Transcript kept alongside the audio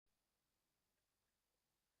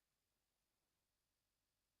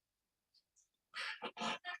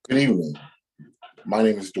Good evening. My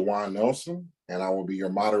name is Dewan Nelson, and I will be your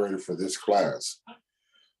moderator for this class.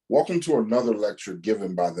 Welcome to another lecture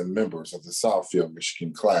given by the members of the Southfield,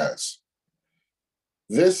 Michigan class.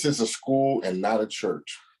 This is a school and not a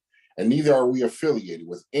church, and neither are we affiliated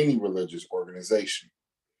with any religious organization.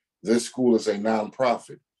 This school is a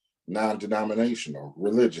nonprofit, non-denominational,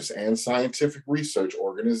 religious, and scientific research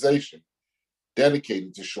organization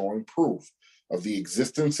dedicated to showing proof of the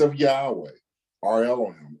existence of Yahweh, our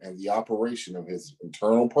Elohim, and the operation of his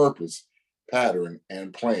internal purpose, pattern,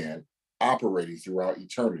 and plan operating throughout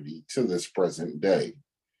eternity to this present day.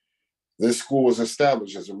 This school was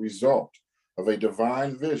established as a result of a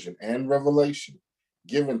divine vision and revelation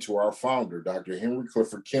given to our founder, Dr. Henry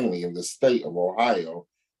Clifford Kinley, in the state of Ohio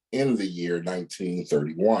in the year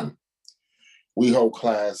 1931. We hold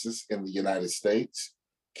classes in the United States,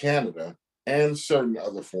 Canada, and certain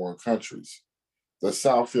other foreign countries. The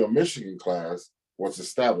Southfield, Michigan class was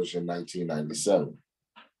established in 1997.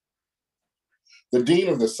 The dean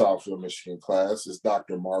of the Southfield, Michigan class is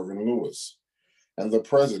Dr. Marvin Lewis, and the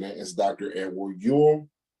president is Dr. Edward Ewell,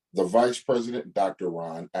 the vice president, Dr.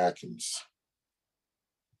 Ron Atkins.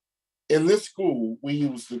 In this school, we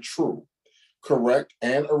use the true, correct,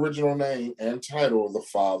 and original name and title of the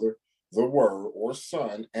Father, the Word or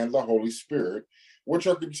Son, and the Holy Spirit, which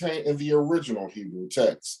are contained in the original Hebrew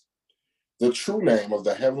text. The true name of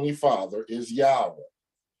the Heavenly Father is Yahweh.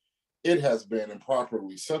 It has been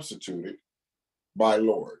improperly substituted by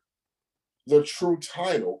Lord. The true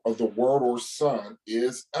title of the Word or Son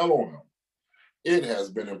is Elohim. It has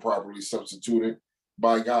been improperly substituted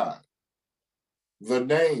by God. The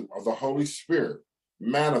name of the Holy Spirit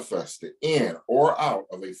manifested in or out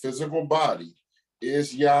of a physical body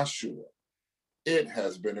is Yahshua. It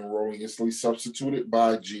has been erroneously substituted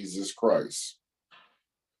by Jesus Christ.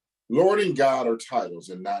 Lord and God are titles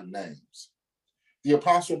and not names. The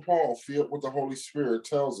Apostle Paul, filled with the Holy Spirit,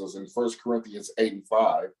 tells us in 1 Corinthians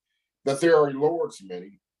 8:5 that there are Lords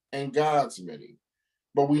many and gods many.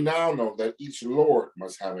 But we now know that each Lord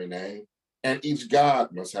must have a name, and each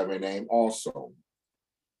God must have a name also.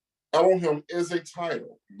 Elohim is a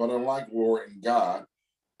title, but unlike Lord and God,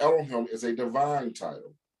 Elohim is a divine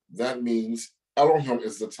title. That means Elohim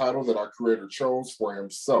is the title that our Creator chose for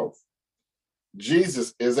himself.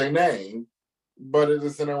 Jesus is a name, but it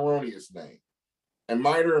is an erroneous name. A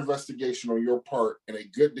minor investigation on your part in a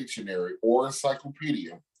good dictionary or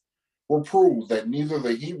encyclopedia will prove that neither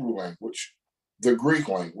the Hebrew language, the Greek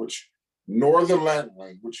language, nor the Latin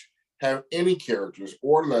language have any characters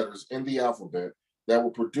or letters in the alphabet that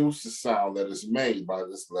will produce the sound that is made by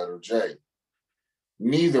this letter J.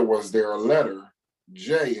 Neither was there a letter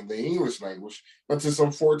J in the English language until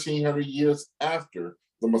some 1400 years after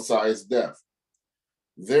the Messiah's death.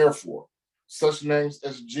 Therefore, such names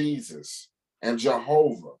as Jesus and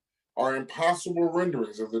Jehovah are impossible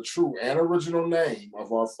renderings of the true and original name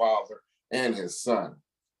of our Father and his Son.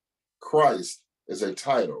 Christ is a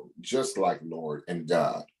title just like Lord and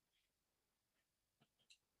God.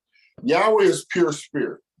 Yahweh is pure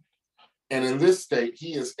spirit, and in this state,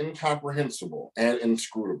 he is incomprehensible and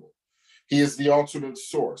inscrutable. He is the ultimate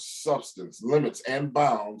source, substance, limits, and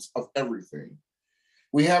bounds of everything.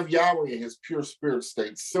 We have Yahweh in his pure spirit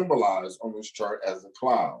state symbolized on this chart as a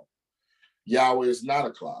cloud. Yahweh is not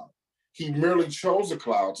a cloud. He merely chose a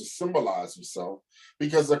cloud to symbolize himself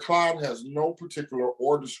because the cloud has no particular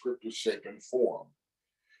or descriptive shape and form.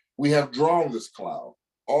 We have drawn this cloud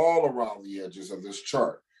all around the edges of this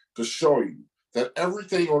chart to show you that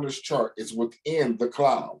everything on this chart is within the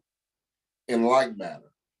cloud. In like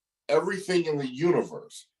manner, everything in the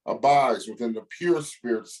universe abides within the pure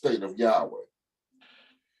spirit state of Yahweh.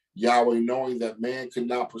 Yahweh, knowing that man could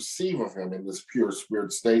not perceive of him in this pure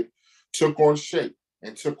spirit state, took on shape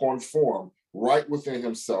and took on form right within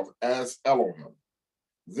himself as Elohim.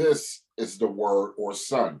 This is the Word or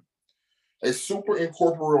Son, a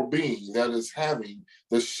superincorporeal being that is having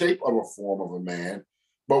the shape of a form of a man,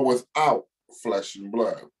 but without flesh and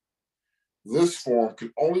blood. This form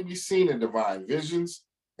can only be seen in divine visions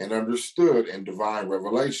and understood in divine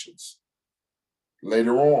revelations.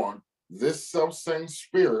 Later on, this self-same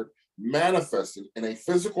spirit manifested in a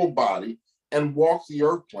physical body and walked the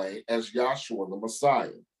earth plane as Yahshua the Messiah,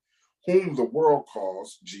 whom the world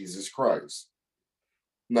calls Jesus Christ.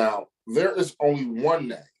 Now, there is only one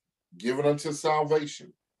name given unto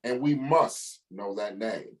salvation, and we must know that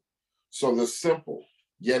name. So the simple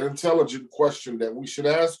yet intelligent question that we should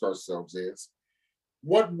ask ourselves is,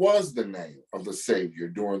 what was the name of the Savior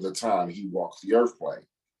during the time he walked the earth plane?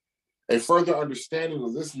 A further understanding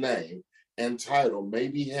of this name and title may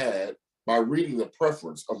be had by reading the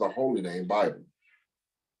preface of the Holy Name Bible.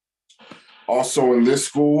 Also in this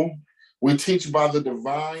school, we teach by the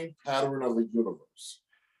divine pattern of the universe.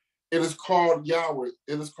 It is called Yahweh,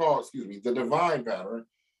 the divine pattern,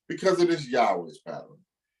 because it is Yahweh's pattern.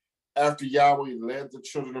 After Yahweh led the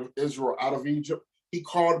children of Israel out of Egypt, he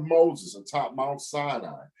called Moses atop Mount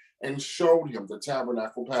Sinai and showed him the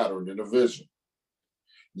tabernacle pattern in a vision.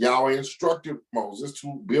 Yahweh instructed Moses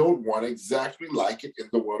to build one exactly like it in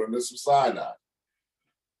the wilderness of Sinai.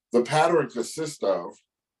 The pattern consists of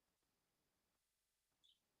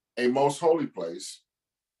a most holy place,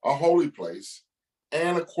 a holy place,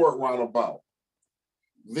 and a court round about.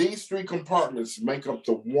 These three compartments make up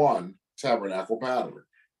the one tabernacle pattern.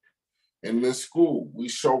 In this school, we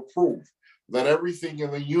show proof that everything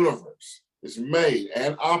in the universe is made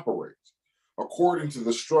and operates according to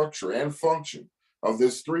the structure and function of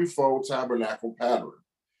this threefold tabernacle pattern,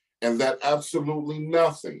 and that absolutely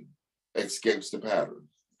nothing escapes the pattern.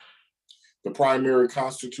 The primary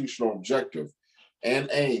constitutional objective and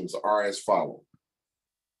aims are as follows.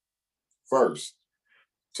 First,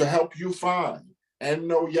 to help you find and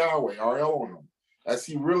know Yahweh, our Elohim, as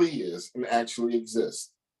he really is and actually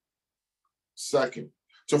exists. Second,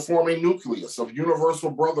 to form a nucleus of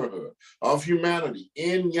universal brotherhood of humanity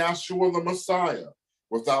in Yahshua the Messiah,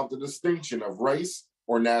 without the distinction of race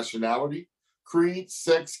or nationality, creed,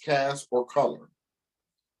 sex, caste, or color.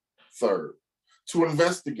 Third, to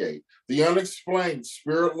investigate the unexplained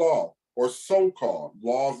spirit law or so-called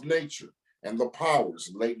law of nature and the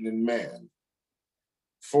powers latent in man.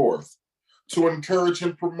 Fourth, to encourage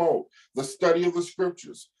and promote the study of the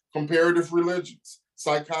scriptures, comparative religions,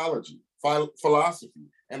 psychology, philosophy,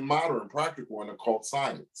 and modern practical and occult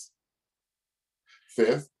science.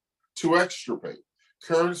 Fifth, to extirpate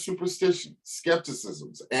current superstition,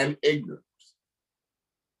 skepticisms, and ignorance.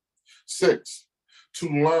 Six, to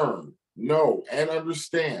learn, know, and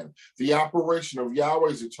understand the operation of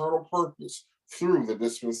Yahweh's eternal purpose through the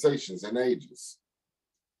dispensations and ages.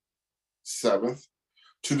 Seventh,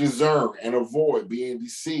 to discern and avoid being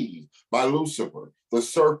deceived by Lucifer, the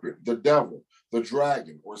serpent, the devil, the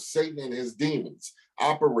dragon, or Satan and his demons,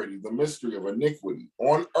 operating the mystery of iniquity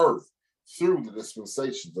on earth through the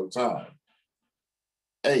dispensations of time.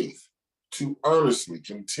 Eighth, to earnestly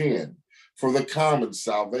contend for the common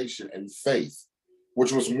salvation and faith,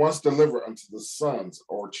 which was once delivered unto the sons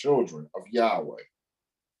or children of Yahweh.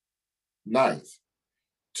 Ninth,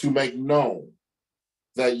 to make known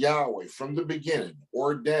that Yahweh from the beginning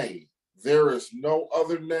ordained there is no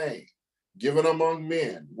other name given among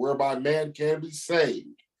men whereby man can be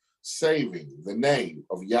saved, saving the name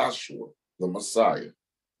of Yahshua the Messiah.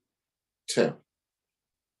 10.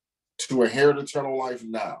 To inherit eternal life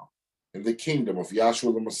now in the kingdom of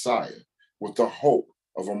Yahshua the Messiah with the hope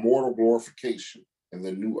of immortal glorification in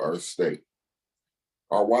the new earth state.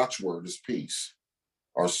 Our watchword is peace.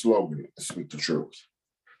 Our slogan is speak the truth.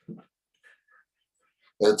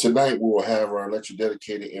 Tonight we will have our lecture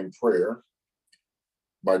dedicated in prayer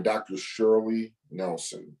by Dr. Shirley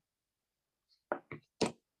Nelson.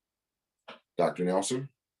 Dr. Nelson?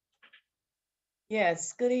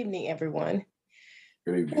 Yes, good evening, everyone.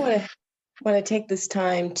 Good evening. I want to take this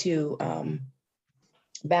time to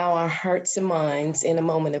bow our hearts and minds in a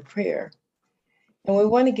moment of prayer. And we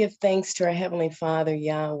want to give thanks to our Heavenly Father,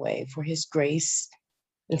 Yahweh, for his grace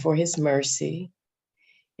and for his mercy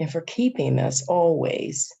and for keeping us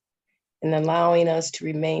always and allowing us to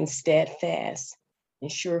remain steadfast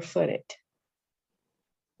and sure-footed.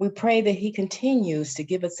 We pray that he continues to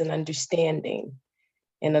give us an understanding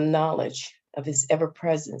and a knowledge of his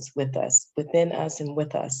ever-presence with us, within us and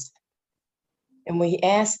with us. And we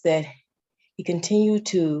ask that he continue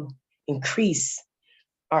to increase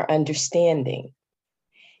our understanding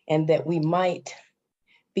and that we might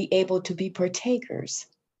be able to be partakers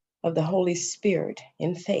of the Holy Spirit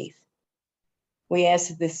in faith. We ask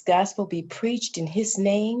that this gospel be preached in his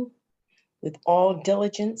name with all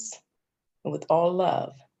diligence and with all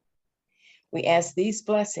love. We ask these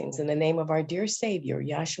blessings in the name of our dear Savior,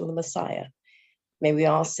 Yahshua the Messiah. May we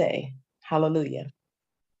all say, hallelujah.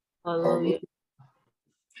 Hallelujah.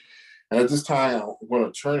 And at this time, I'm going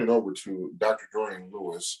to turn it over to Dr. Dorian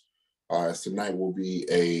Lewis, as tonight will be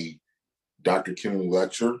a Dr. Kinley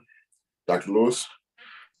lecture. Dr. Lewis?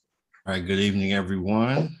 All right, good evening,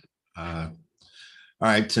 everyone. All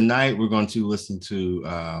right, tonight we're going to listen to,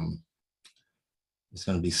 it's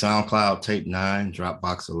going to be SoundCloud tape 9,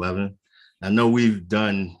 Dropbox 11. I know we've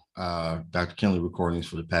done Dr. Kinley recordings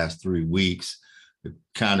for the past 3 weeks. It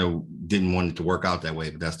kind of didn't want it to work out that way,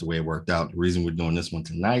 but that's the way it worked out. The reason we're doing this one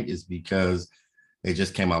tonight is because they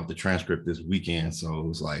just came out with the transcript this weekend. So it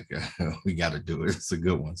was like, we got to do it. It's a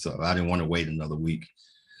good one. So I didn't want to wait another week.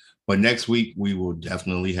 But next week, we will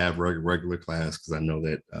definitely have regular class because I know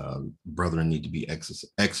that brethren need to be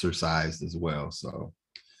exercised as well. So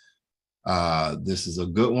this is a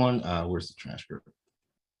good one. Where's the transcript?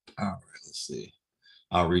 All right, let's see.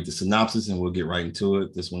 I'll read the synopsis and we'll get right into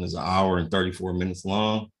it. This one is 1 hour and 34 minutes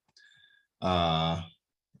long.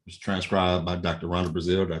 It's transcribed by Dr. Rhonda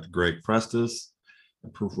Brazil, Dr. Greg Prestis,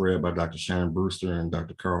 and proofread by Dr. Shannon Brewster and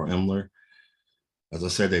Dr. Carl Emler. As I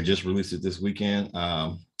said, they just released it this weekend.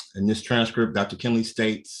 In this transcript, Dr. Kinley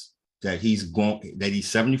states that he's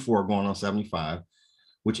 74 going on 75,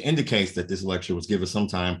 which indicates that this lecture was given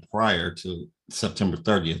sometime prior to September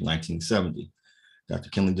 30th, 1970. Dr.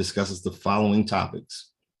 Kinley discusses the following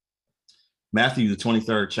topics. Matthew, the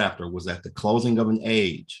 23rd chapter, was at the closing of an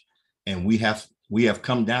age, and we have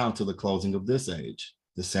come down to the closing of this age.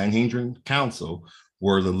 The Sanhedrin Council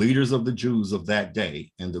were the leaders of the Jews of that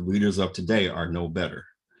day, and the leaders of today are no better.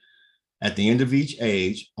 At the end of each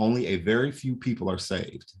age, only a very few people are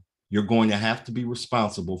saved. You're going to have to be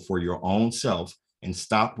responsible for your own self and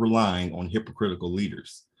stop relying on hypocritical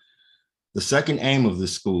leaders. The second aim of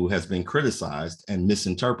this school has been criticized and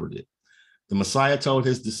misinterpreted. The Messiah told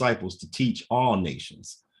his disciples to teach all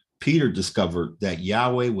nations. Peter discovered that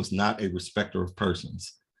Yahweh was not a respecter of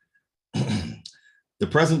persons. The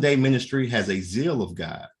present day ministry has a zeal of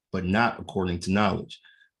God, but not according to knowledge.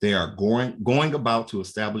 They are going about to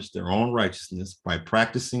establish their own righteousness by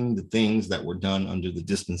practicing the things that were done under the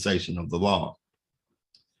dispensation of the law.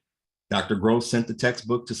 Dr. Gross sent the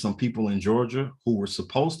textbook to some people in Georgia who were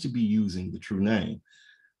supposed to be using the true name.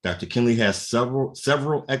 Dr. Kinley has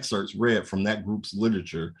several excerpts read from that group's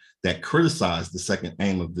literature that criticized the second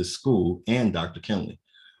aim of this school and Dr. Kinley.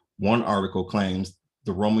 One article claims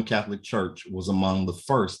the Roman Catholic Church was among the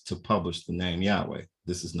first to publish the name Yahweh.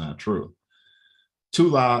 This is not true. Two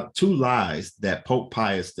lies that Pope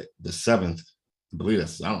Pius VII, I believe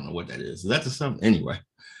that's, I don't know what that is. Is that the 7th? Anyway,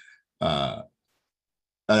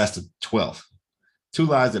 that's the 12th. Two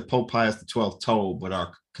lies that Pope Pius XII told, but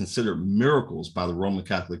are considered miracles by the Roman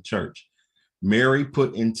Catholic Church. Mary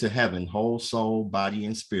put into heaven whole soul, body,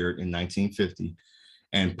 and spirit in 1950,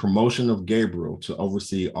 and promotion of Gabriel to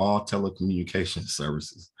oversee all telecommunication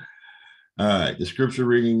services. All right, the scripture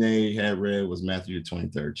reading they had read was Matthew, the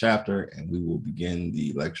 23rd chapter, and we will begin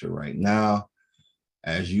the lecture right now.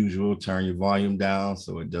 As usual, turn your volume down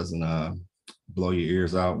so it doesn't blow your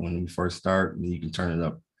ears out when we first start. You can turn it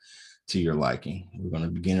up to your liking. We're going to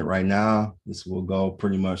begin it right now. This will go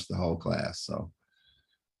pretty much the whole class. So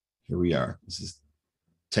here we are. This is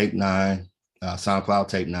tape 9, SoundCloud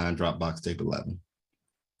tape 9, Dropbox tape 11.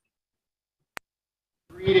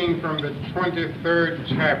 Reading from the 23rd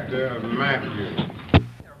chapter of Matthew.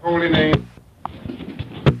 Holy name.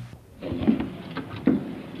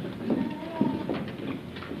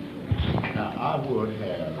 Now, I would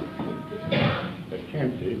have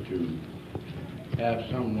attempted to have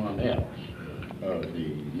someone else of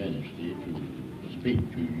the ministry to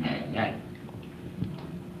speak to you tonight,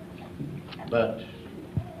 but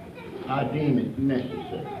I deem it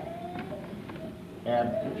necessary,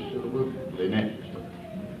 absolutely necessary,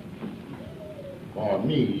 for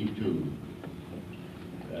me to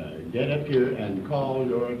get up here and call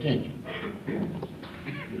your attention to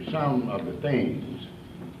some of the things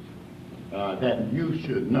that you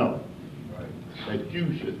should know, that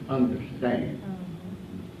you should understand.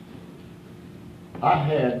 I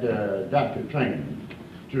had Dr. Train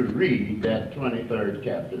to read that 23rd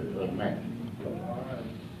chapter of Matthew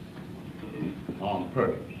on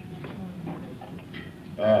purpose.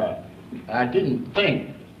 I didn't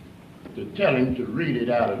think to tell him to read it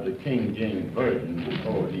out of the King James Version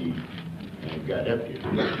before he got up here.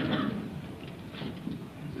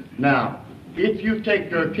 Now, if you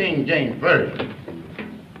take your King James Version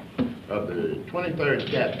of the 23rd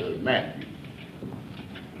chapter of Matthew,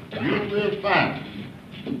 you will find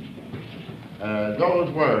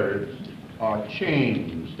those words are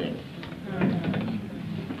changed in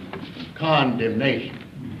condemnation,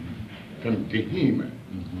 vehement,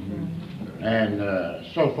 and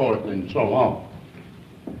so forth and so on.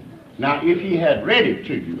 Now, if he had read it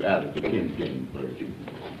to you out of the King James Version,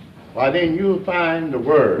 why then you'll find the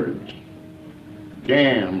words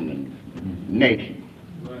damnation,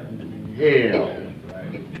 and hell,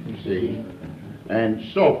 you see, and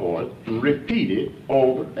so forth, repeated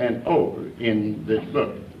over and over in this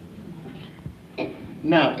book.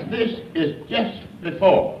 Now, this is just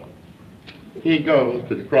before he goes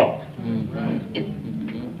to the cross.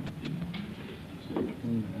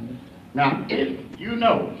 Now, if you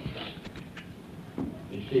know,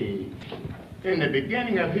 you see, in the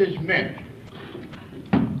beginning of his ministry,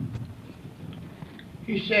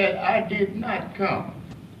 he said, I did not come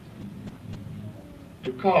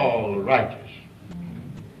to call the righteous,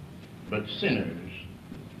 but sinners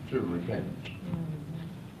to repentance.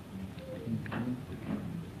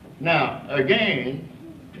 Now, again,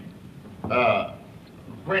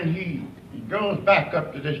 when he goes back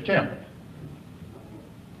up to this temple,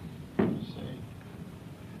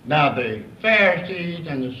 now the Pharisees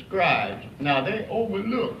and the scribes, now they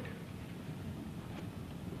overlooked,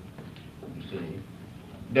 you see,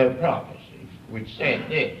 the prophecy which said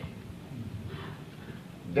this.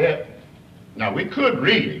 Now we could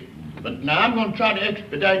read it, but now I'm going to try to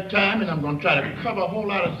expedite time and I'm going to try to cover a whole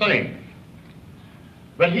lot of things.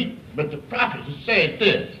 But the prophecy said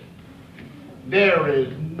this: there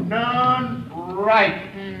is none righteous,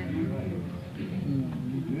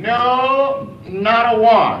 no, not a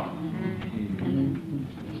one.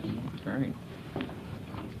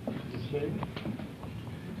 See?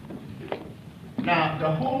 Now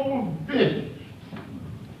the whole business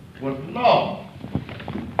was lost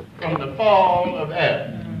from the fall of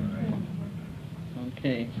Adam.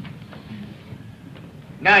 Okay.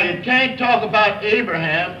 Now you can't talk about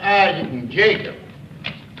Abraham, Isaac, and Jacob,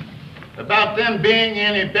 about them being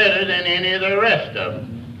any better than any of the rest of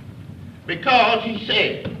them, because he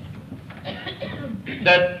said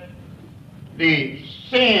that the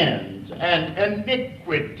sins and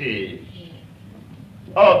iniquities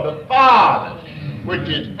of the fathers, which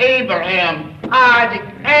is Abraham, Isaac,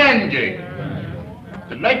 and Jacob,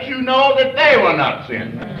 to let you know that they were not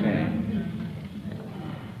sinners,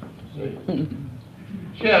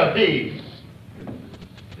 shall be,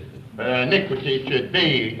 iniquity should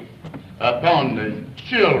be upon the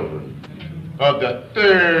children of the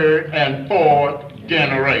third and fourth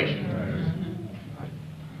generation.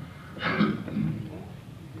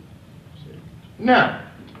 Now,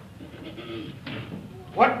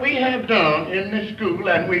 what we have done in this school,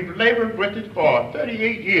 and we've labored with it for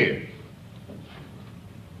 38 years,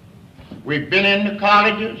 we've been in the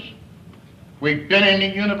colleges, we've been in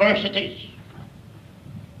the universities,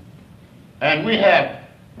 and we have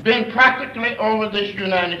been practically over this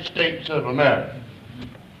United States of America.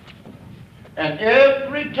 And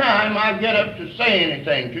every time I get up to say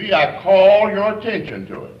anything to you, I call your attention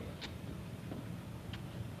to it.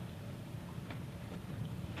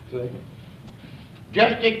 See?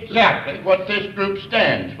 Just exactly what this group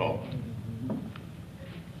stands for.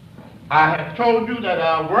 I have told you that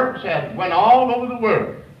our works have went all over the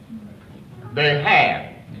world. They have.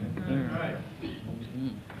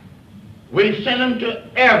 We send them to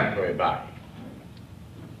everybody.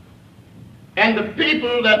 And the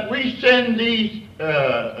people that we send these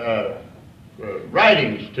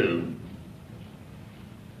writings to,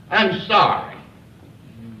 I'm sorry,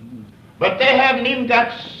 but they haven't even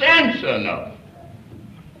got sense enough.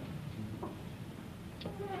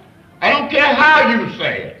 I don't care how you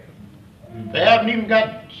say it. They haven't even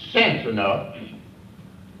got sense enough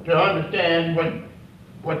to understand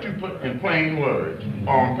what you put in plain words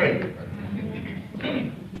on paper.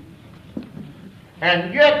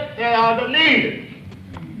 And yet they are the leaders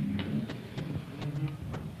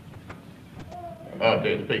of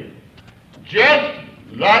this people. Just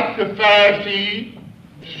like the Pharisees,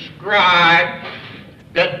 scribes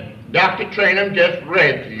that Dr. Trainum just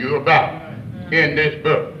read to you about in this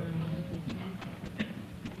book.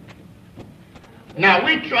 Now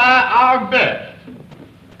we try our best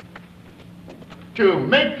to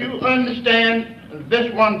make you understand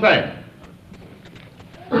this one thing,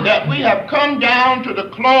 that we have come down to the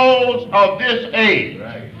close of this age.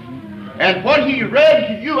 Right. And what he read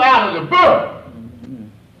to you out of the book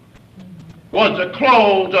was the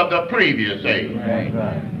close of the previous age. Right.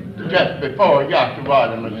 Just before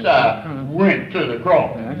Yahshua the Messiah went to the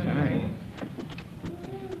cross. Right.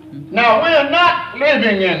 Now we're not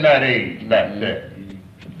living in that age back there.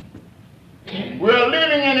 We're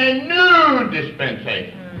living in a new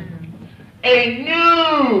dispensation, a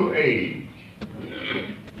new age.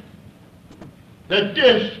 The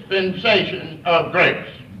dispensation of grace.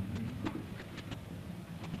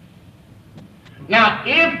 Now,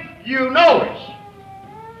 if you notice,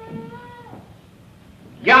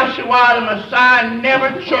 Yahshua the Messiah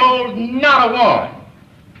never chose not a one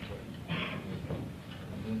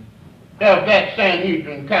of that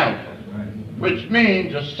Sanhedrin council, which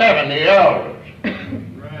means the 70 elders.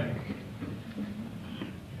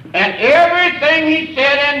 And everything he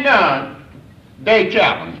said and done, they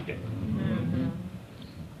challenged it.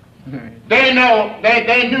 They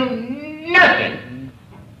knew nothing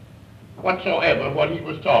whatsoever what he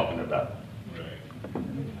was talking about.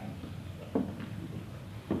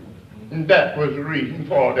 And that was the reason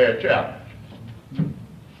for their challenge.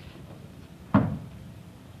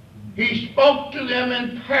 He spoke to them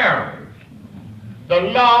in parables. the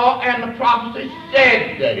law and the prophecy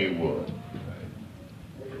said that he would.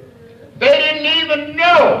 They didn't even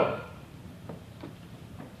know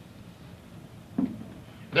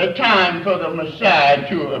the time for the Messiah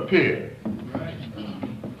to appear.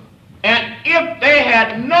 And if they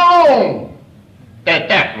had known that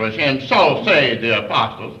that was him, so say the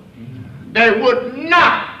apostles, they would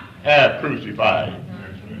not have crucified him.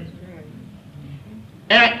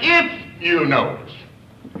 And if you notice,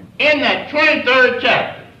 in that 23rd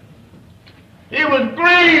chapter, he was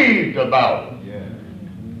grieved about it.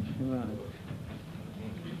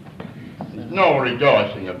 There's no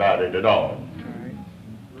rejoicing about it at all.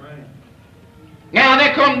 Now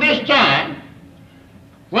there come this time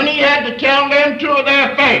when he had to tell them to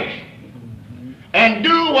their face and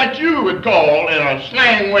do what you would call, in a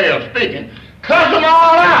slang way of speaking, cuss them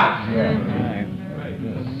all out.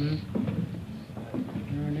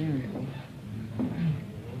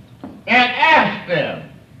 And ask them,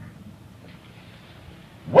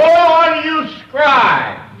 woe unto you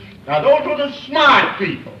scribes. Now those were the smart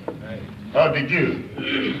people of the Jews.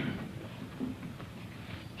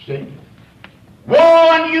 See?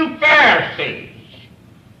 Woe unto you Pharisees,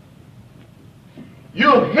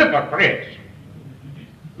 you hypocrites.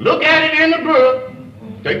 Look at it in the book.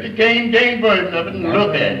 Take the King James version of it and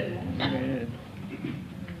look at it.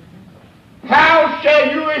 How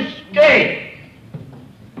shall you escape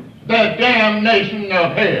the damnation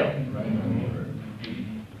of hell?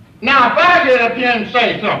 Now, if I get up here and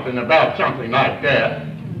say something about something like that,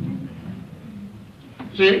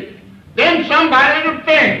 see, then somebody's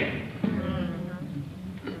offended.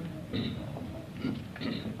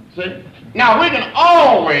 See? Now, we can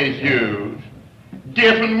always use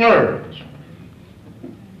different words.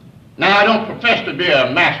 Now, I don't profess to be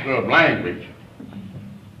a master of language.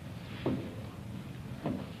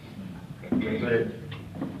 See?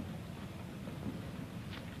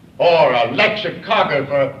 Or a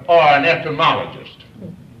lexicographer or an etymologist.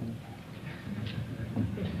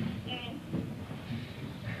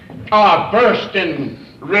 Or versed in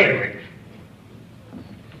rhetoric.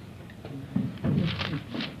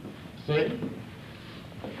 See?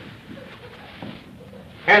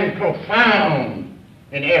 And profound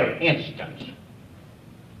in every instance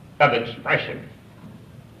of expression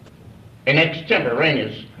in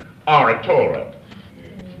extemporaneous oratory.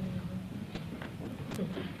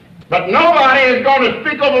 But nobody is going to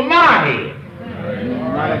speak over my head.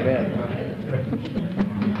 Not a bit.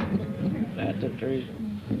 That's the truth.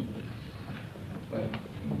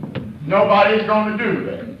 Nobody's going to do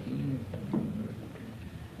that.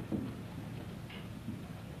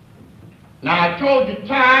 Now, I told you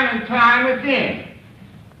time and time again,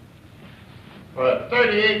 for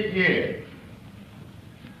 38 years,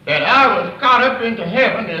 that I was caught up into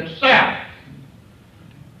heaven itself.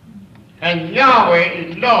 And Yahweh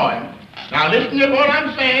is Lord. Now listen to what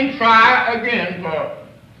I'm saying, try again for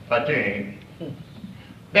a thing.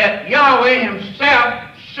 That Yahweh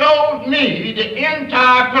himself showed me the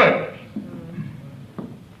entire purpose.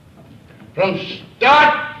 From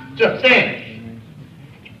start to finish.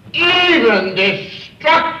 Even the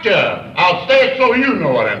structure, I'll say it so you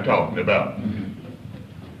know what I'm talking about.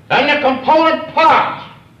 And the component parts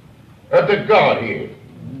of the Godhead.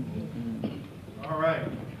 All right.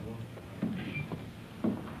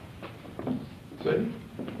 See?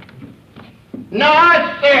 Now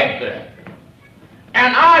I said that.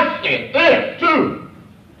 And I said this too.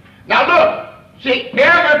 Now look, see,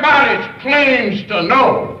 everybody claims to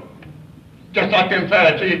know, just like them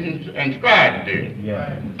Pharisees and scribes did.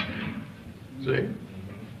 Yeah. See?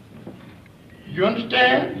 You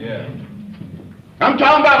understand? Yeah. I'm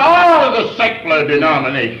talking about all of the secular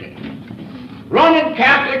denominations. Roman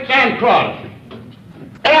Catholics and Protestants.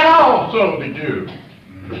 And also the Jews.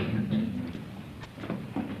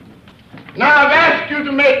 Now I've asked you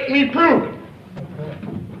to make me prove it.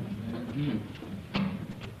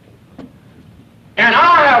 And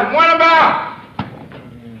I have went about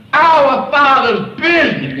our Father's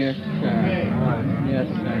business. Yes, sir. Yes,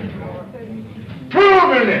 sir.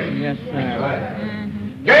 Proving it. Yes, sir.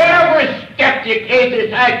 Every skeptic,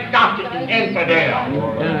 atheist, agnostic, and infidel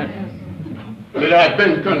that I've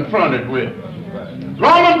been confronted with.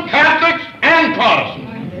 Roman Catholics and Protestants.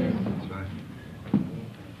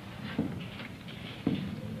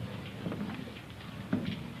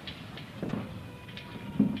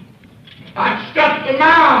 I shut the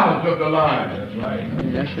mouths of the lions. That's right.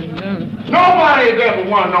 Yes, it does. Nobody's ever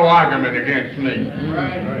won no argument against me.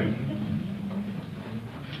 Right.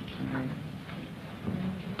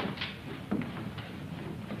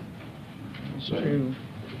 True.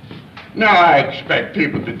 Now I expect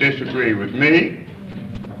people to disagree with me.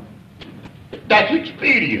 That's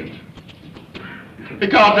expedient.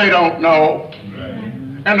 Because they don't know.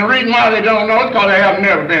 And the reason why they don't know is because they have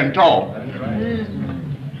never been taught.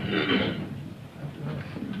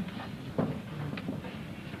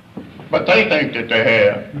 But they think that they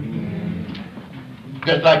have.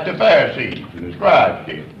 Just like the Pharisees and the scribes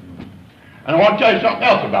did. And I want to tell you something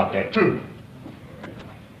else about that too.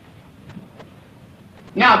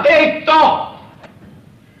 Now they thought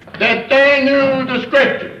that they knew the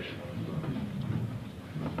scriptures.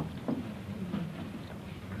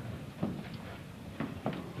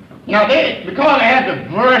 Now because they had the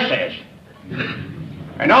verses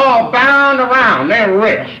and all bound around their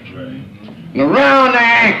wrists and around their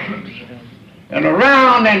ankles and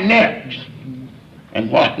around their necks and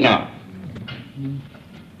whatnot.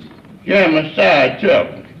 Yeah, Messiah took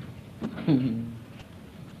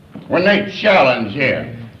when they challenge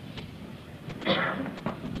him.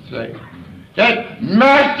 Say, that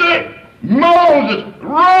Master Moses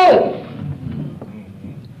wrote.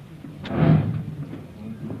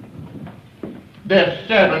 There's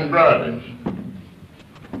 7 brothers,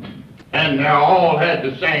 and they all had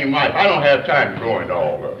the same life. I don't have time to go into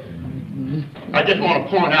all of it. I just want to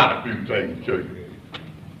point out a few things to you.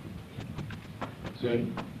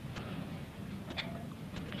 See?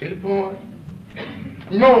 See the point?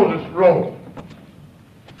 Moses wrote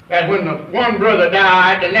that when the one brother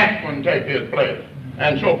died, the next one take his place,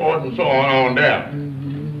 and so forth and so on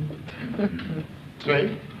down.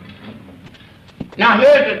 See? Now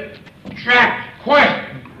here's the trap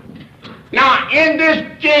question. Now in this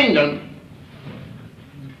kingdom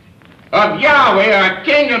of Yahweh, or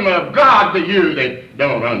kingdom of God to you that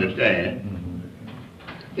don't understand,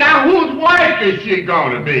 now whose wife is she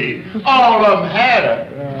going to be? All of them had her.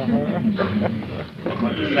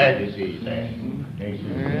 What the Sadducees said.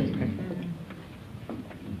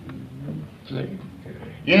 See?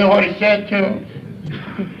 You know what he said to him?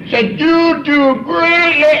 He said, you do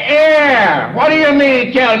greatly err. What do you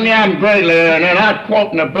mean telling me I'm greatly erring? And I'm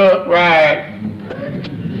quoting the book right.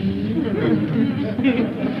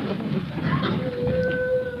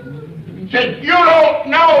 He said, you don't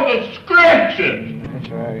know the scriptures. That's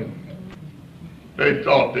right. They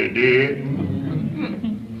thought they did.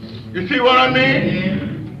 You see what I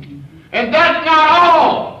mean? And that's not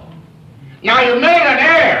all. Now you made an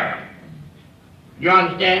error. You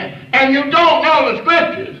understand? And you don't know the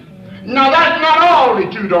scriptures. Now that's not all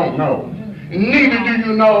that you don't know. Neither do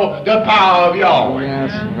you know the power of Yahweh.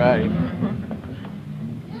 That's right.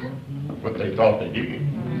 But they thought they did.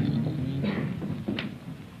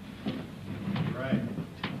 Right.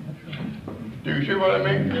 Do you see what I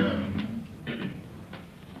mean?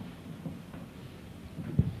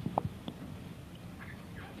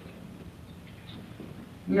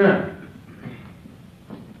 Now,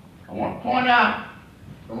 I want to point out,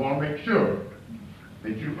 I want to make sure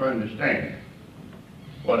that you understand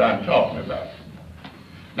what I'm talking about.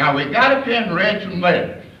 Now, we got up here and read some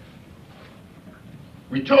letters.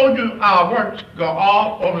 We told you our works go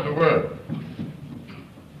all over the world,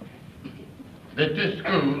 that this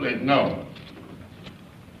school is known.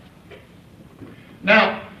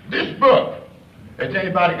 Now, this book, has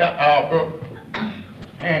anybody got our book?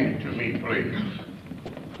 Hand it to me, please.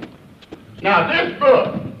 Now, this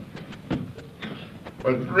book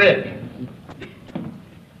was written.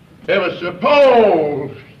 It was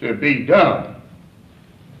supposed to be done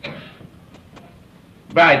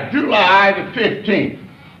by July the 15th,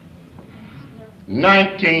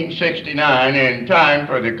 1969, in time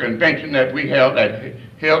for the convention that we held at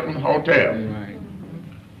Hilton Hotel. Right.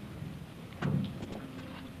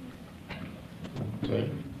 See?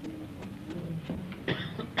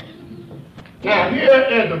 Now, here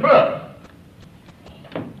is the book.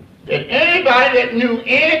 If anybody that knew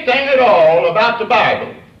anything at all about the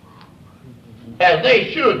Bible, as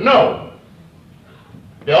they should know,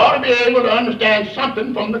 they ought to be able to understand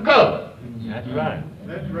something from the cover. That's right.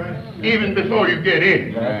 That's right. Even before you get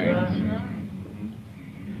in. Right.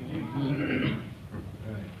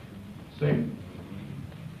 See?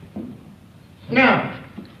 Now,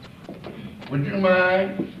 would you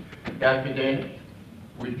mind, Dr. Dennis,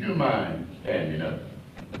 would you mind standing up?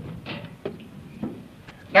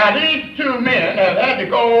 Now, these 2 men have had to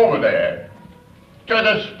go over there to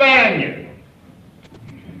the Spaniard.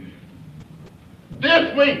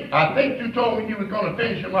 This week, I think you told me you was going to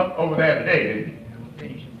finish them up over there today, didn't you?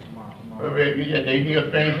 Finish them tomorrow. Yeah, he'll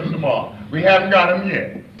finish them tomorrow. We haven't got them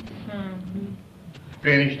yet.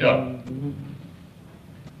 Finished up.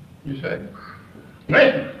 You say?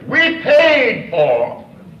 Listen, we paid for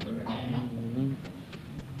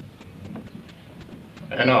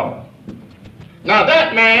and all. Now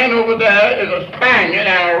that man over there is a Spaniard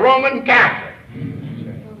and a Roman Catholic.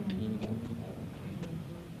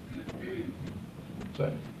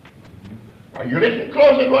 You listen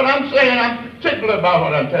closely to what I'm saying. I'm particular about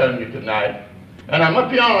what I'm telling you tonight. And I'm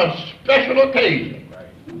up here on a special occasion.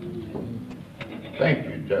 Thank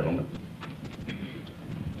you, gentlemen.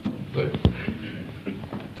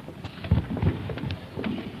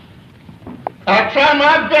 I try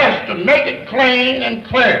my best to make it plain and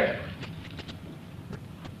clear.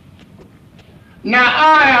 Now,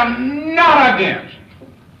 I am not against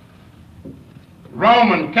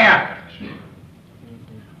Roman Catholics.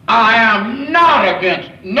 I am not against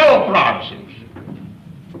no Protestants.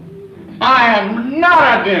 I am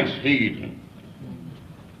not against heathen.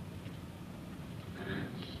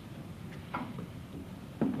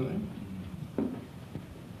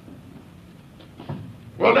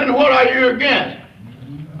 Well, then what are you against?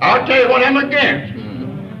 I'll tell you what I'm against.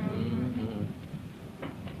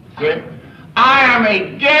 See? I am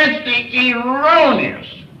against the erroneous,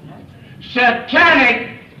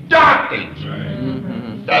 satanic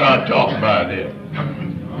doctrines that are taught by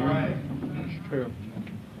them. All right. That's true.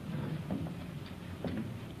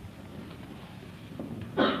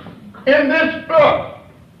 In this book,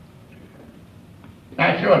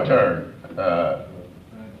 that's your turn.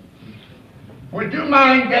 Would you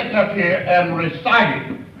mind getting up here and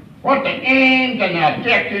reciting what the aims and the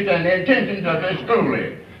objectives and the intentions of this school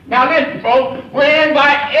is? Now listen, folks, we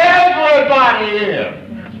invite everybody here.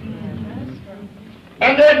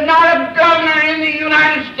 And there's not a governor in the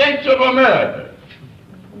United States of America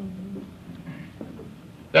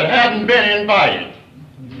that hasn't been invited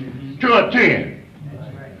to attend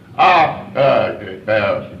our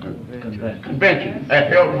convention at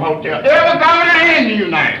Hilton Hotel. Every governor in the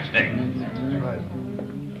United States.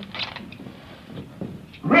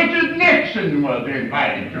 Richard Nixon was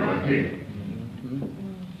invited to attend.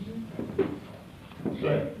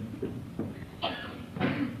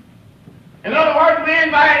 In other words, we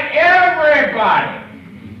invite everybody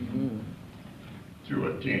to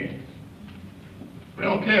attend. We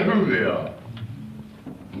don't care who they are,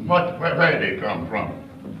 where they come from.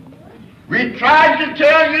 We tried to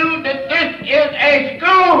tell you that this is a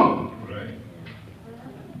school.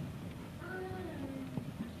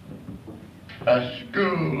 A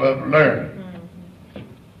school of learning.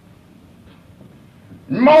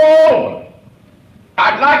 More,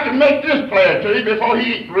 I'd like to make this clear to you before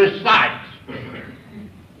he recites.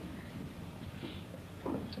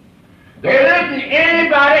 There isn't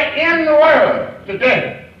anybody in the world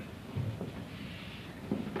today,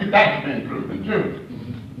 that's been proven too,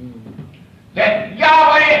 that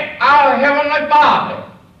Yahweh, our Heavenly Father,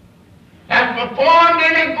 has performed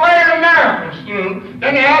any greater miracles through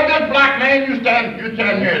than he had this black man you stand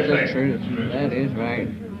here That's saying. true. That is right.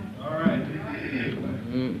 All right.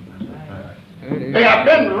 They have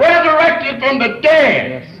been resurrected from the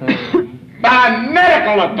dead Yes, sir. by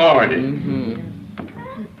medical authority.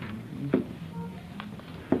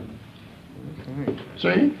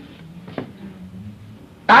 See?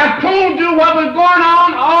 I told you what was going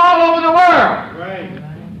on all over the world. Right.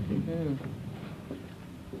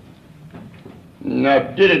 And I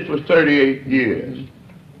did it for 38 years.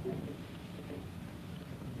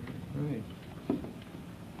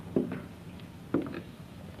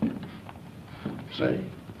 See?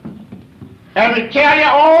 And we tell you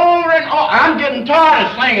over and over, I'm getting tired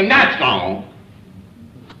of singing that song.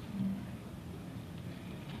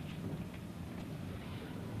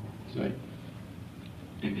 See?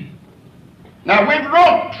 Now we've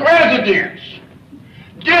wrote presidents,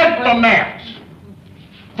 diplomats,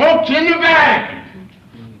 folks in the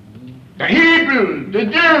Vatican, the Hebrews, the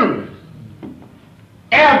Jews,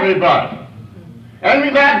 everybody. And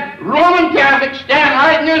we've had Roman Catholics stand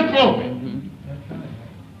right in this pulpit.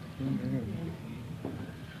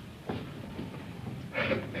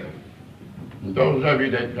 Those of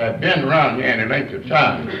you that have been around here any length of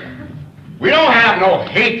time, we don't have no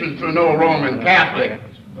hatred for no Roman Catholic.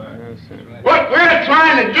 What we're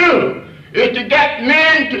trying to do is to get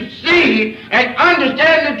men to see and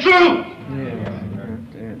understand the truth.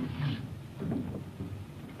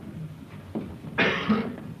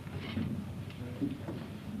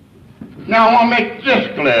 Now I want to make this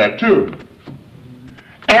clear too.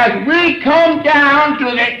 As we come down to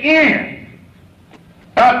the end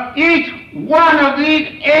of each one of these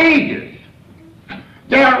ages,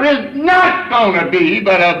 there is not going to be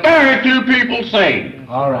but a very few people saved.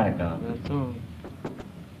 All right, Doc. That's all.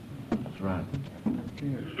 That's right.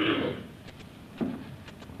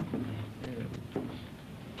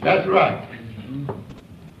 That's right.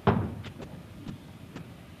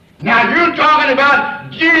 Now you're talking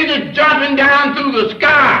about Jesus jumping down through the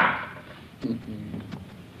sky.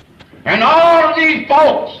 And all of these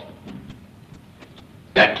folks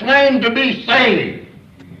that claim to be saved.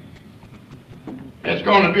 it's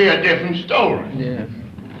going to be a different story. Yeah.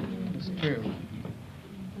 It's true.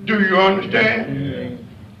 Do you understand? Yeah.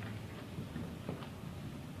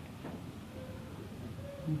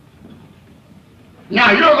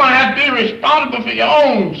 Now you're going to have to be responsible for your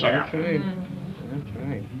own self. That's right. That's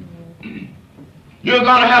right. You're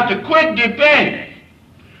going to have to quit depending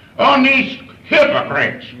on these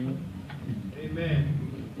hypocrites.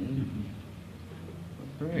 Amen.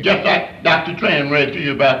 That's right. Just like Dr. Tran read to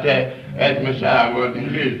you about that as Messiah was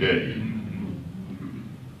in his day.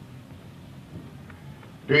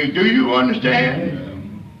 Do you understand?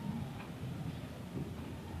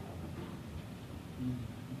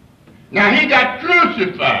 Now he got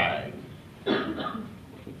crucified.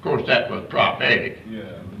 Of course, that was prophetic.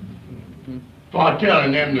 For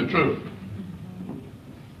telling them the truth.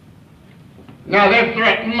 Now they've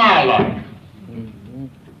threatened my life.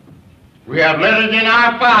 We have letters in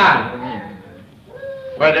our file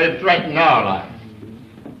where they've threatened our life.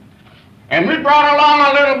 And we brought along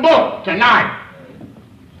a little book tonight.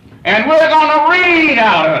 And we're going to read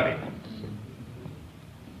out of it.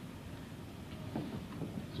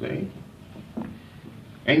 See?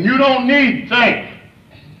 And you don't need to think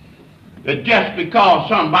that just because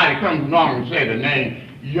somebody comes along and says the name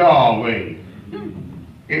Yahweh,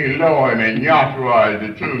 Elohim, and Yahshua is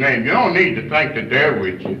the true name, you don't need to think that they're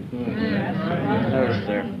with you. That's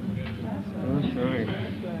right. That's right.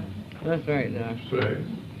 That's right, Doc.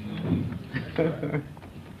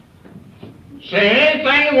 Say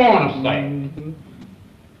anything you want to say.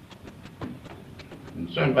 And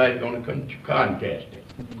somebody's going to contest it.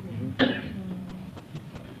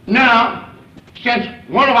 Now, since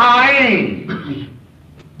one of our aims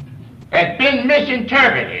has been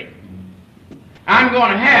misinterpreted, I'm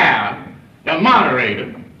going to have the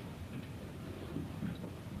moderator,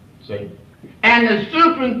 see, and the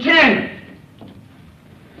superintendent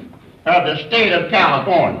of the state of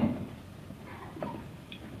California.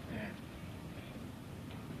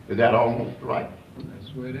 Is that almost right?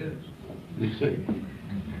 That's the way it is. You see?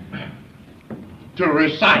 To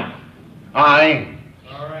recite our aims.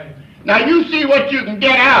 All right. Now you see what you can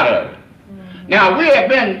get out of it. Now we have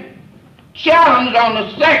been challenged on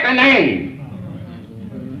the second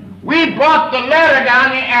aim. We brought the letter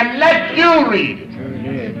down here and let you read it.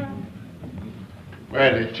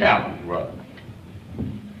 Where the challenge was.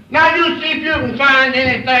 Now you see if you can find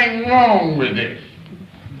anything wrong with this.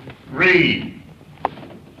 Read.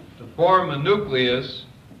 To form a nucleus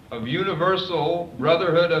of universal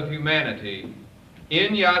brotherhood of humanity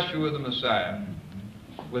in Yahshua the Messiah,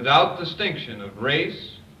 without distinction of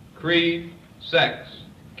race, creed, sex,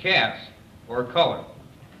 caste, or color.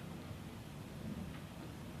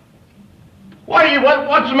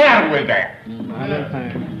 What's the matter with that?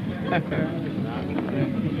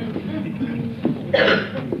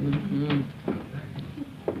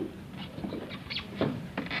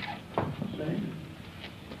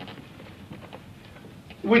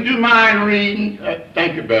 Would you mind reading,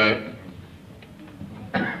 thank you, Bud.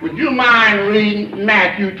 Would you mind reading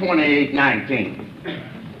Matthew 28:19?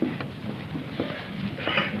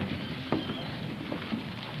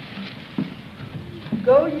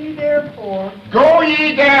 Go ye therefore, Go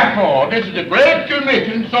ye therefore, this is the great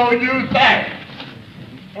commission, so you think.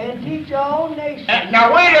 and teach all nations.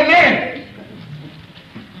 Now wait a minute.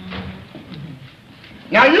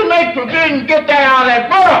 Now you make provision to get that out of that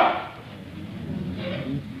book.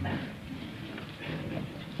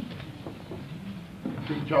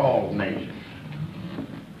 Teach all nations.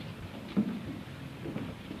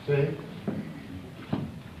 See?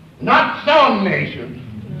 Not some nations.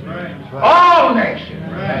 Right. All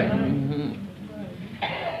nations. Right.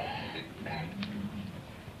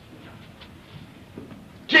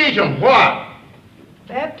 Teach them what?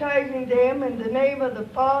 Baptizing them in the name of the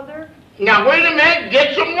Father. Now wait a minute,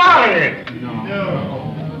 get some water in it. No.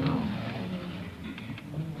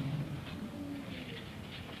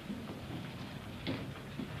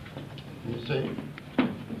 You see?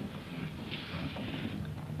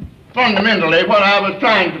 Fundamentally, what I was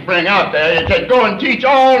trying to bring out there is that go and teach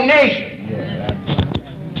all nations.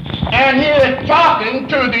 And he is talking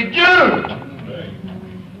to the Jews.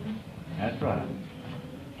 That's right.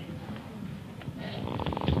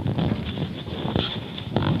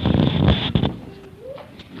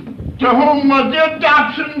 To whom was the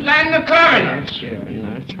adoptions and the covenants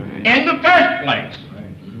That's right. in the first place.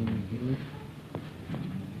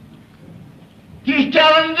 He's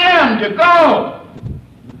telling them to go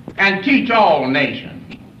and teach all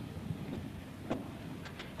nations.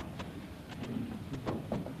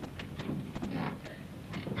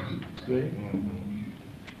 See?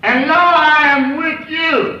 And lo, I am with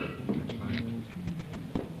you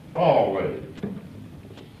always,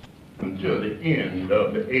 end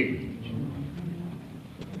of the age.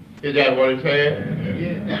 Is that what it says?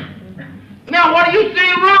 Yeah. Now, what do you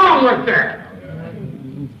see wrong with that?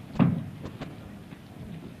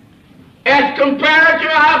 As compared to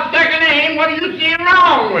our second aim, what do you see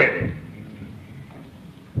wrong with it?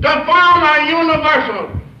 To form a universal,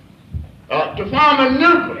 to form a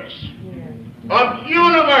nucleus of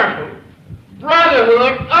universal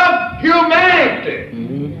brotherhood of humanity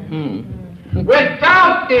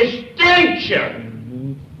without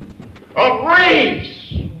distinction of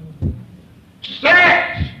race,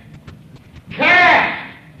 sex,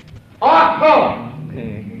 caste, or color.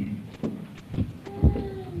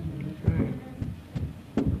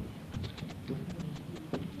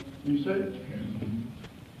 You see?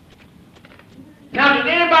 Now, does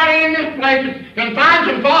anybody in this place can find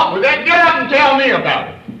some fault with that? Get up and tell me about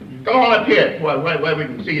it. Come on up here where we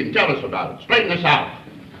can see it and tell us about it. Straighten us out.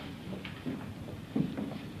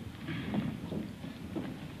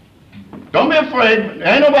 Don't be afraid.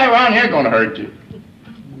 Ain't nobody around here going to hurt you.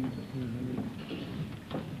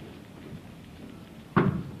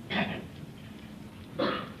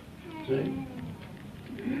 See?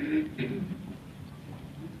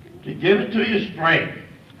 To give it to you straight.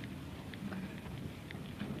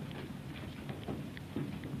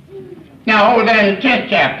 Now, over there in the 10th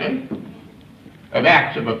chapter of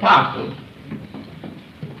Acts of Apostles,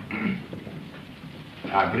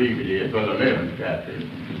 I believe it is, or the 11th chapter,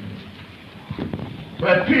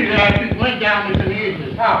 where Peter actually went down to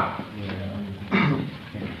Cornelius' house.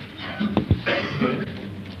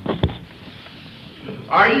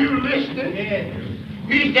 Are you listening? Yes.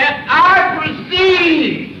 He said, I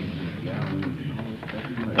perceive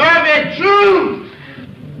of the truth.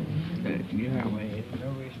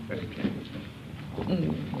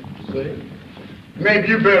 See? Maybe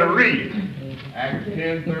you better read it. Acts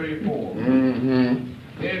 10:34.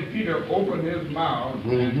 Then Peter opened his mouth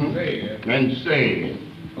and said,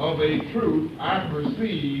 of a truth I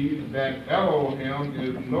perceive that Elohim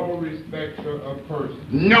is no respecter of persons.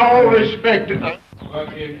 No respecter of.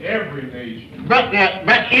 But in every nation. But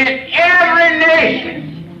in every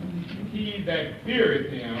nation. He that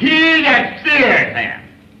feareth him. He that feareth him.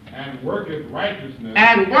 And worketh righteousness.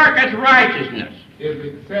 And worketh righteousness. Is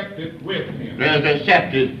accepted with him. Is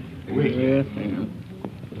accepted with him.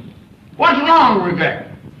 What's wrong with that?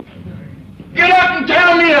 Get up and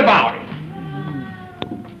tell me about it.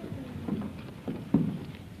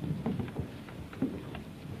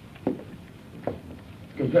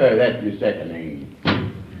 Compare that to your second aim.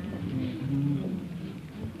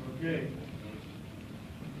 Okay.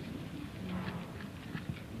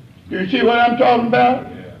 Do you see what I'm talking about?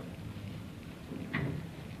 Yeah.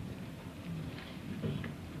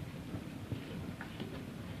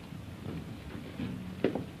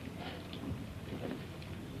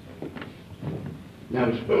 Now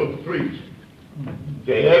we're supposed to preach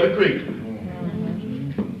to every creature.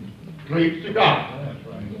 Preach to God.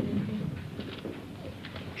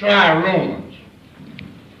 Try Romans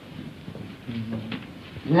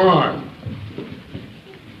 1,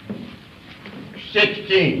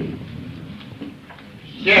 16,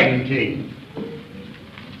 17.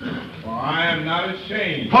 For I am not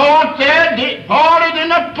ashamed. Paul said, Paul is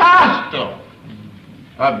an apostle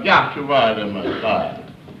of Joshua the Messiah.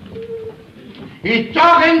 He's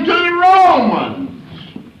talking to the Romans.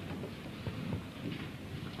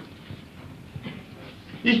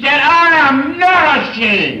 He said, I am not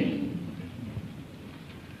ashamed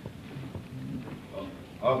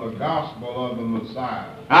of the gospel of the Messiah.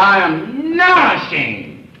 I am not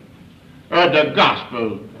ashamed of the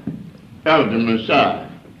gospel of the Messiah.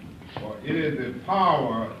 For it is the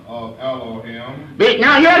power of Elohim. But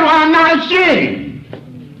now here's why I'm not ashamed.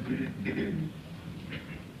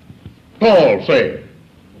 Paul said,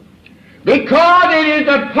 because it is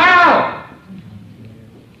the power.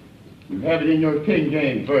 You have it in your King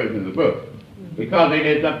James version of the book. Because it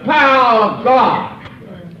is the power of God.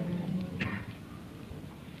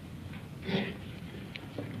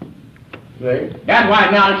 See? That's why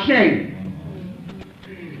I'm not ashamed.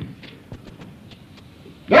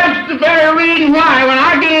 That's the very reason why when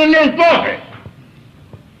I get in this book,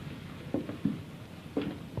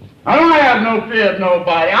 I don't have no fear of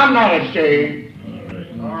nobody. I'm not ashamed.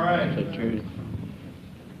 All right.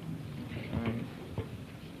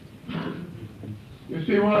 You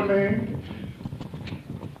see what I mean?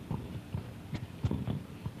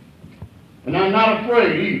 And I'm not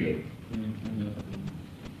afraid either.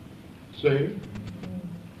 See?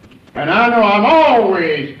 And I know I'm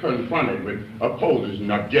always confronted with opposing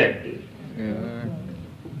objectives.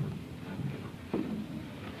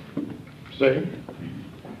 See?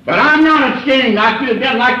 But I'm not ashamed. I feel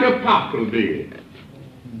just like the apostle did.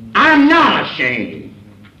 I'm not ashamed.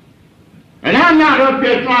 And I'm not up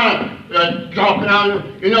there trying to talking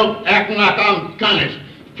out, acting like I'm kind of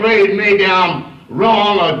afraid maybe I'm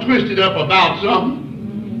wrong or twisted up about something.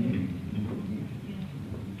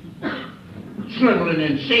 Trembling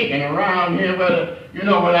and shaking around here whether,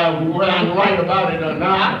 whether I'm right about it or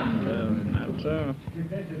not.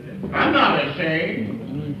 I'm not ashamed.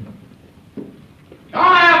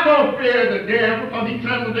 I have no fear of the devil because he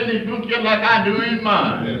trembles in his boots just like I do in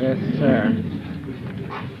mine. Yes, sir.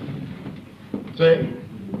 See?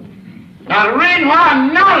 Now the reason why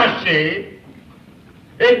I'm not ashamed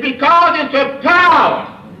is because it's a power.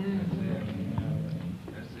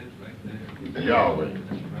 Yahweh.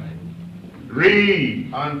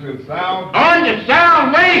 Read. Unto salvation. Unto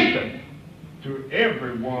salvation. To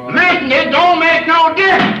everyone. Listen, it don't make no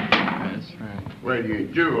difference. That's right. Whether you're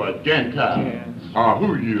Jew or Gentile, Yes. or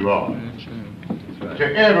who you are. That's right.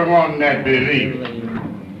 To everyone that believes.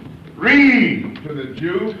 Read. To the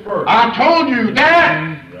Jew first. I told you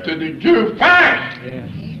that. To the Jew first. Yes.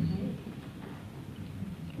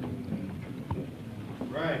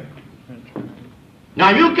 Right. Now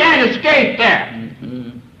you can't escape that. Mm-hmm.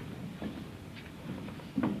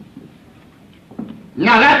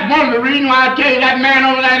 Now that's one of the reasons why I tell you that man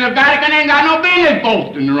over there in the Vatican ain't got no business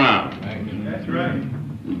boasting around. That's right.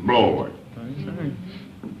 Lord. That's right.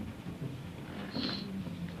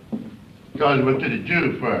 Because it was to the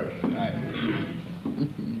Jew first. Right.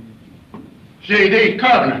 See, these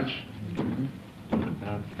covenants,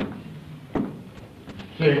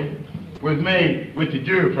 see, was made with the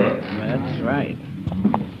Jew first. That's right.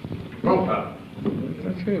 Both of them.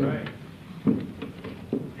 That's true. Right.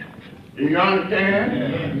 Do you understand?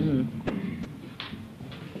 Mhm.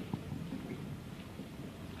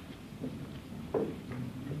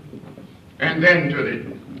 And then to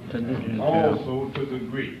the, To the Gentile. Also to the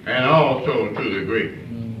Greek. and also to the Greek.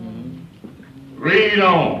 Mhm. Read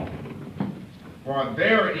on. For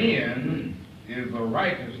therein is the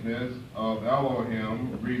righteousness of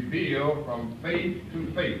Elohim revealed from faith to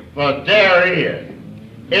faith. For therein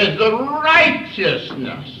is the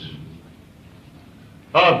righteousness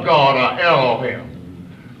of God or Elohim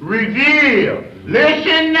revealed.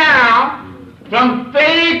 Listen now, from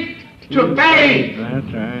faith to faith.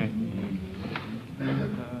 That's right.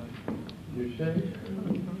 You see?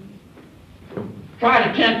 Try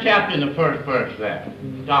the 10th chapter in the first verse there.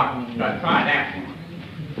 Try that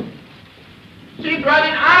one. See,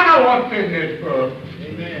 brethren, I know what's in this book.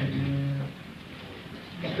 Amen.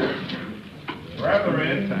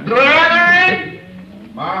 Brethren, Brethren,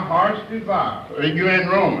 my heart's desire. you in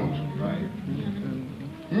Romans. Right.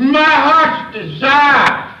 My heart's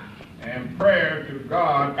desire And prayer to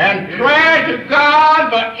God. and prayer to God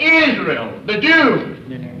for Israel, the Jews,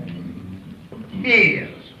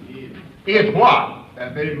 is what?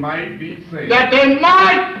 That they might be saved. That they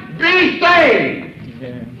might be saved.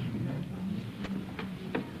 Yeah.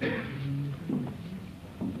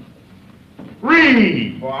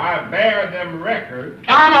 Read. For I bear them record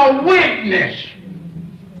I'm a witness.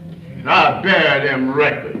 I bear them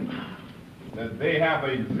record. that they have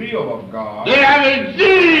a zeal of God. They have a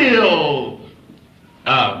zeal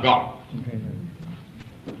of God.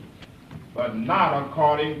 But not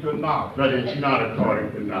according to knowledge. But it's not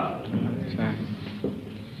according to knowledge.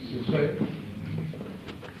 That's right.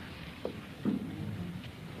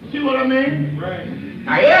 You see what I mean? Right.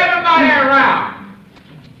 Now everybody around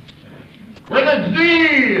with a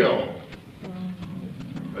zeal.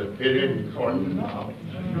 But it isn't according to knowledge.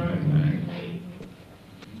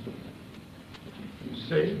 You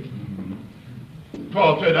see?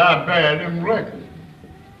 Paul said, I bear them record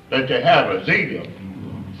that they have a zeal,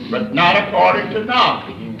 but not according to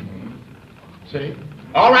knowledge. See?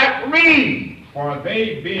 All right, read. For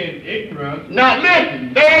they being ignorant Now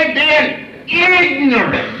listen, they being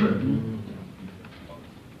ignorant.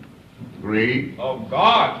 Read. of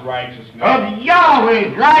God's righteousness Of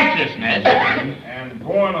Yahweh's righteousness and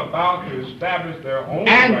going about to establish their own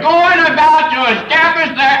and righteousness, going about to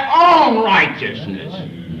establish their own righteousness.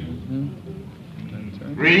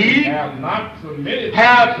 Read. have not submitted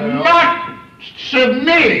Have themselves, not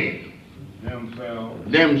submitted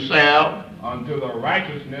themselves unto the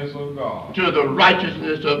righteousness of God. to the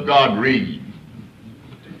righteousness of God. Read.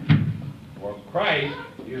 For Christ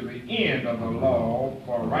is the end of the law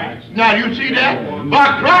for righteousness. Now you see that?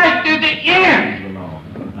 For Christ is the end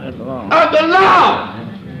That's long. of the law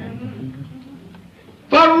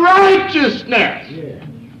for righteousness.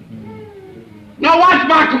 Now watch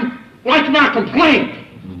my complaint.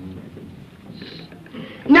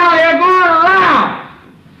 Now they're going around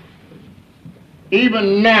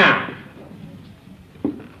even now.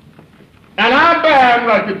 And I bear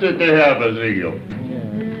record that they have a zeal.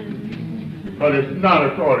 But it's not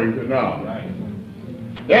according to now.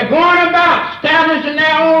 They're going about establishing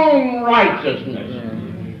their own righteousness.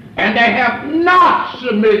 And they have not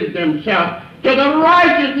submitted themselves to the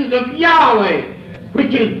righteousness of Yahweh,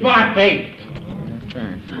 which is by faith.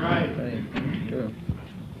 Right.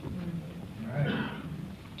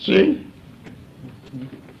 See?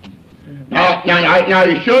 Now,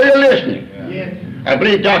 you sure you're listening? Yes. I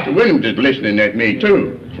believe Dr. Williams is listening at me,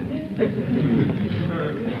 too.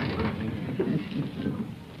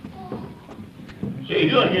 See,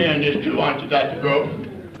 you're hearing this, too, aren't you, Dr. Grove?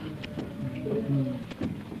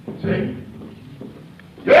 See?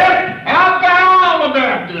 Yes, out there all the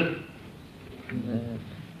Baptists.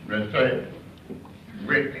 Let's say,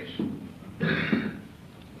 witness.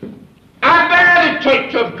 I bear the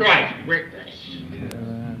Church of Christ, witness.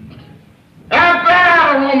 I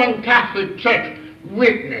bear the Roman Catholic Church,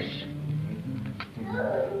 witness.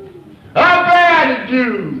 I bear the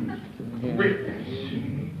Jews, witness.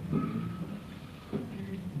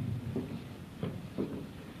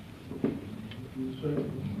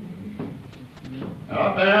 I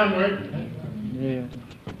bear witness. Yeah.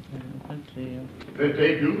 That's it. That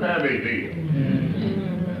they do have a deal.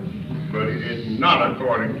 But it is not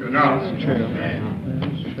according to now. That's true.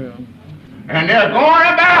 That's true. And they're going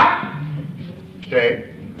about,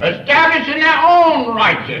 say, establishing their own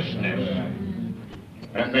righteousness.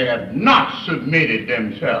 And they have not submitted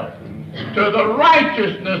themselves to the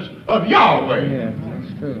righteousness of Yahweh. Yeah,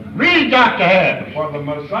 that's true. Read Dr. Harris. For the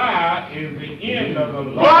Messiah is the end of the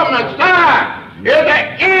For law. Messiah is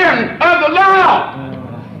the end of the law.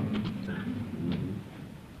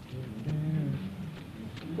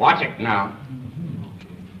 Watch it now.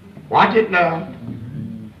 Watch it now.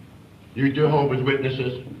 You Jehovah's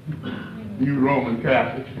Witnesses, you Roman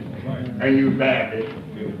Catholics, and you Baptists.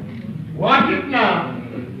 Watch it now.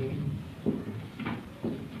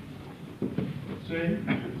 See?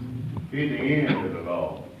 He's the end of the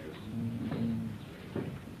law.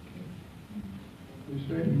 You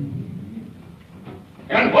see?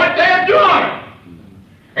 And what they're doing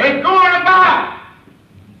is going about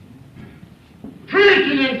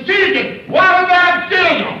preaching and teaching water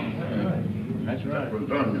baptism. That's right. That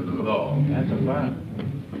was under the law. That's a fact.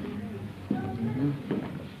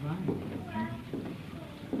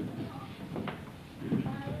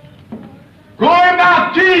 Going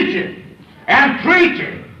about teaching and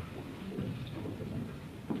preaching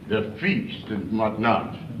the feast and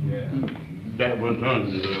whatnot. That was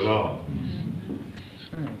under the law.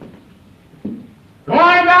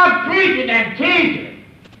 Going about preaching and teaching,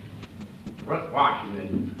 what's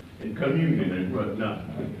washing and communion and whatnot,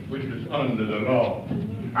 which is under the law.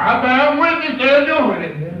 I bear witness they're doing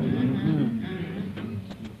it.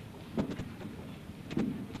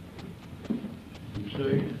 You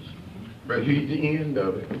see? But he's the end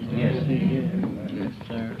of it. Yes, he is. Yes,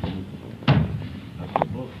 sir.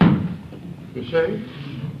 You see?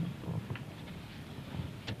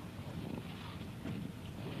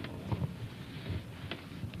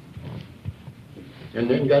 And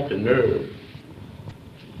then got the nerve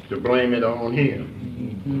to blame it on him.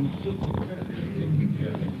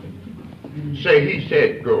 Say he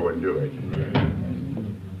said go and do it.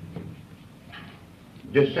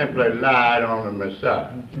 Just simply lied on the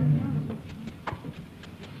Messiah.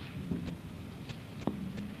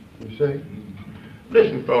 You see?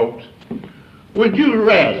 Listen, folks, would you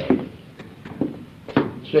rather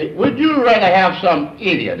have some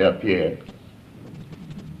idiot up here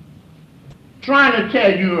trying to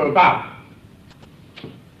tell you about,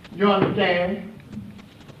 you understand,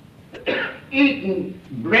 eating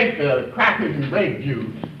crackers and grape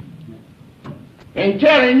juice, and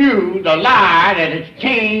telling you the lie that it's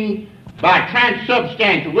changed by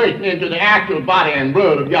transubstantiation into the actual body and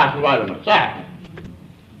blood of Yahshua the Messiah?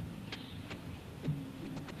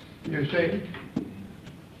 You see?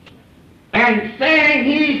 And saying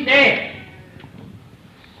he said,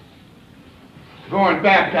 go and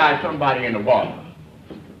baptize somebody in the water.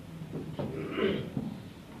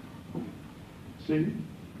 See?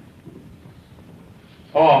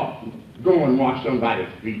 Or go and wash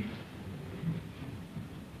somebody's feet.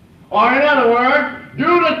 Or in other words, do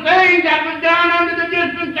the things that was done under the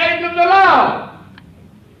dispensation of the law.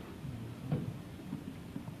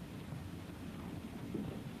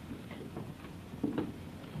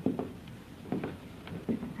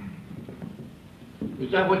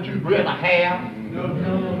 Is that what you'd rather have? No.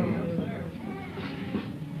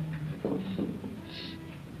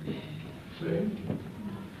 See?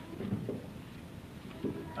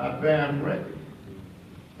 I bear record.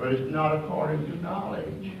 but it's not according to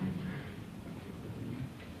knowledge.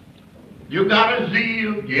 You got a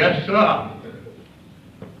zeal? Yes, sir.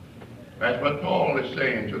 That's what Paul is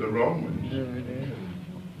saying to the Romans.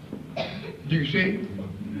 Do you see?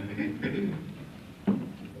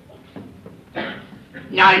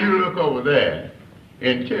 Now you look over there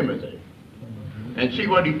in Timothy and see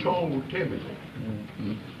what he told Timothy.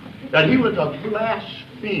 That he was a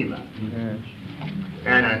blasphemer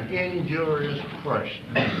and an injurious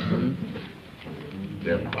person.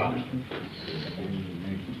 The apostle.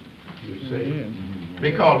 You see?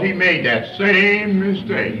 Because he made that same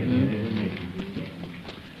mistake.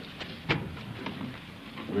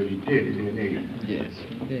 But he did it in ignorance. Yes.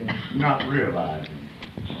 Not realizing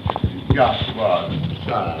Joshua the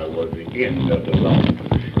Messiah was the end of the law.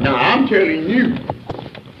 Now I'm telling you,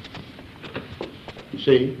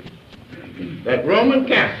 see, that Roman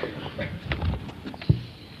Catholics,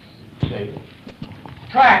 see,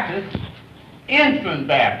 practice infant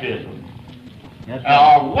baptism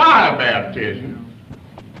or water baptism.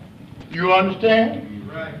 You understand?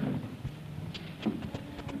 Right.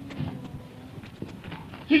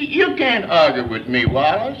 See, you can't argue with me,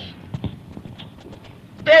 Wallace.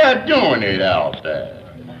 They're doing it out there.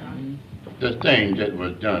 The things that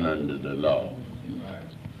was done under the law.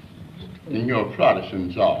 And your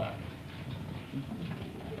Protestants are.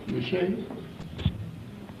 You see?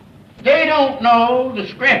 They don't know the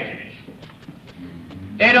scriptures.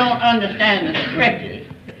 They don't understand the scriptures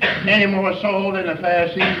any more so than the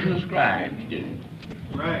Pharisees and the scribes did.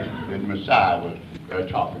 Right. That Messiah was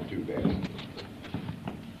talking to them.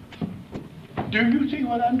 Do you see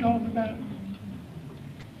what I'm talking about?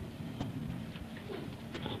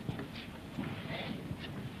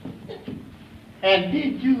 And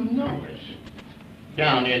did you notice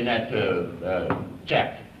down in that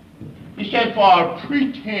chapter, he said for a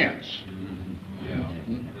pretense.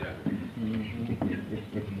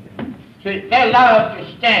 See, they love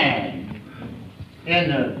to stand in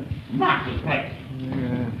the marketplace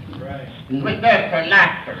with their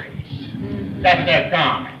phylacteries, that's their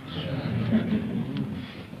garments,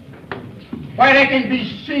 where they can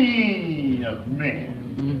be seen of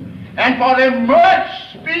men, and for their much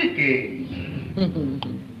speaking,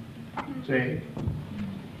 see,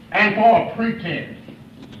 and for a pretense,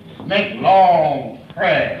 make long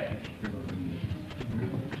prayers.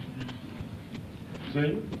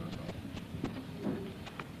 See?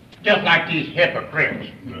 Just like these hypocrites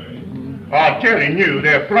are telling you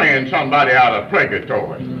they're playing somebody out of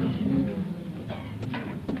purgatory.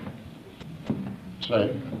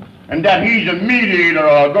 See? And that he's a mediator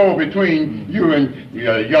or go between you and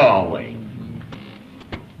Yahweh.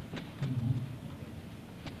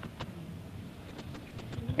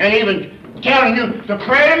 And even telling you to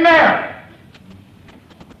pray to Mary.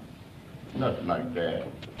 Nothing like that.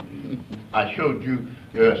 I showed you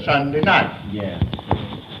Sunday night. Yeah.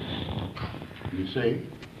 You see?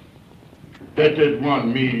 That there's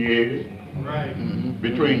one mediator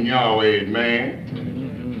between Yahweh and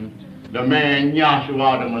man. The man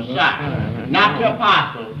Yahshua the Messiah. Not the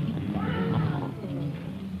apostles.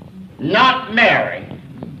 Not Mary.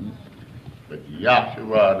 But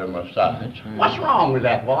Yahshua the Messiah. What's wrong with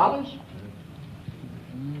that, Wallace?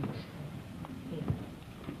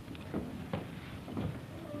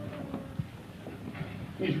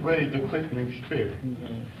 He's raised a quickening spirit.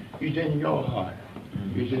 He's in your heart.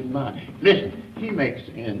 He's in mine. Listen, he makes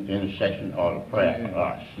intercession or a prayer for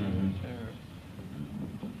us.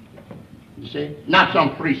 You see? Not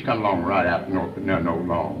some priest come along right after no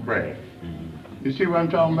long prayer. You see what I'm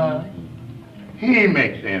talking about? He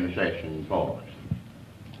makes the intercession for us.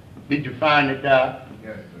 Did you find it out?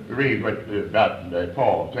 Yes, sir. Read what about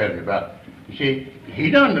Paul telling you about. You see,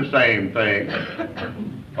 he done the same thing.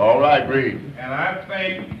 All right, read. And I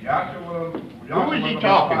think Joshua Who is he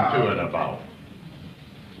talking to it about?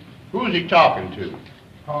 Who is he talking to?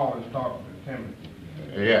 Paul is talking to Timothy.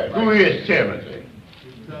 Yeah, who is Timothy?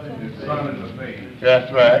 His son in the faith. That's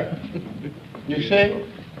right. You see?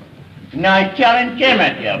 Now he's telling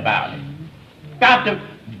Timothy about it. About the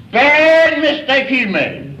bad mistake he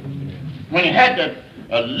made when he had the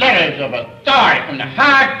letters of authority from the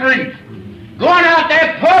high priest going out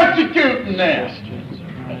there persecuting them.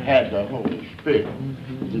 But had the Holy Spirit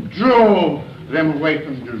and drove them away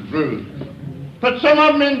from Jerusalem. Put some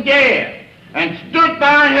of them in jail and stood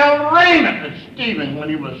by and held raiment to Stephen when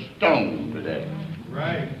he was stoned to death.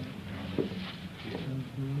 Right.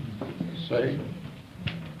 See?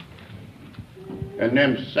 And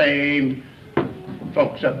them same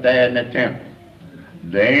folks up there in the temple,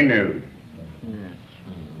 they knew.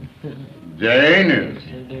 They knew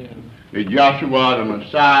that Joshua the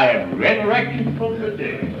Messiah resurrected from the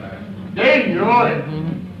dead. They knew it.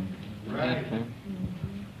 Right.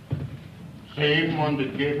 Same one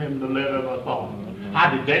that gave him the letter of authority. How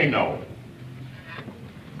did they know it?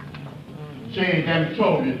 See, them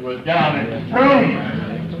soldiers was down in the tomb.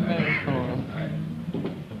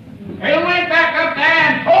 They went back up there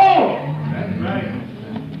and told them. That's right.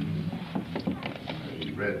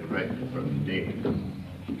 He resurrected from the dead.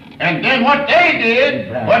 And then what they did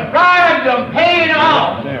was drive them paying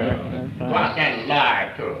off. So I can't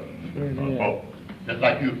lie to them. Oh, just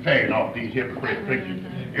like you paying off these hypocrite preachers.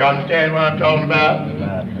 You understand what I'm talking about?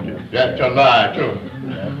 That's a lie to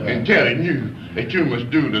them. And telling you that you must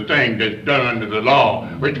do the thing that's done under the law,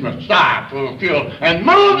 which Messiah fulfilled, and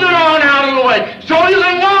move it on out of the way so you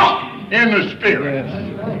can walk in the Spirit.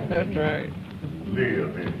 That's right.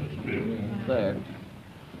 Live in the Spirit. There.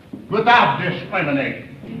 Without discrimination.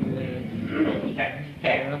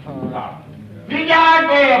 He died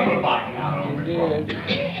for everybody. He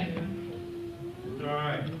did. That's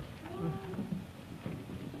right.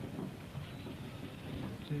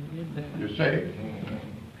 You see?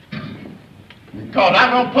 Because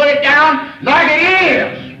I'm going to put it down like it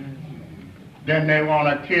is. Then they want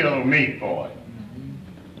to kill me for it.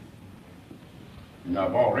 And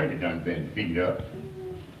I've already done been beat up.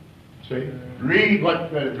 See? Read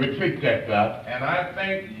what, repeat that, God. And I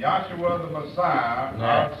thank Joshua the Messiah,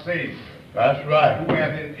 our Savior, That's right. who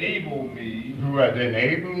hath enabled me, Who has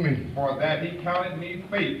enabled me, for that he counted me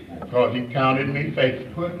faithful, because he counted me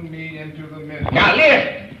faithful. putting me into the ministry. Now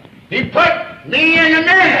listen, he put me in the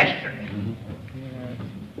ministry.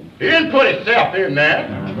 He didn't put himself in there.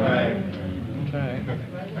 Right.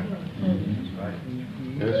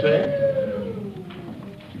 That's right.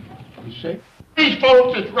 You see? These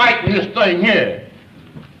folks that's writing this thing here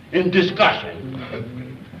in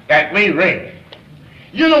discussion that we read.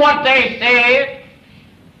 You know what they said?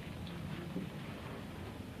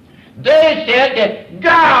 They said that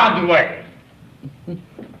God's way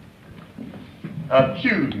of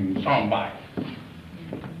choosing somebody.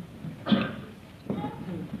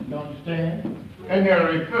 You understand? And they're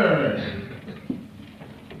referring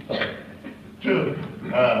to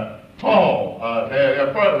Paul. They're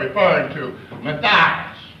referring to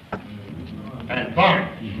Matthias and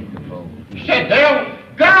Barnabas. He said they're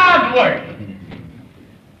God's way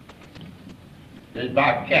is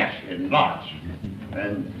by casting lots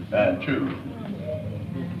and choosing.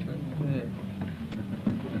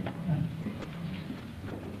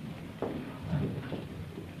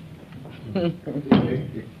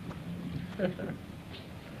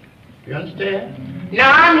 You understand?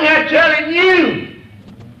 Now I'm here telling you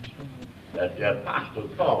that the Apostle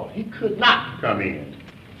Paul, he could not come in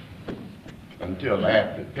until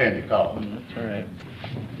after Pentecost. That's right.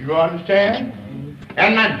 You understand?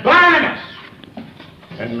 And that Barnabas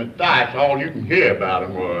and Matthias, all you can hear about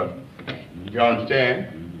them was, you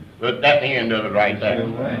understand? But that's the end of it right there.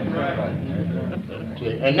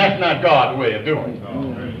 See, and that's not God's way of doing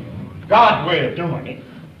it. God's way of doing it.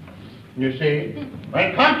 You see? When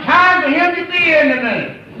it comes time for him to be in the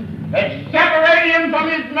ministry, they separated him from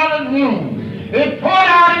his mother's womb. They poured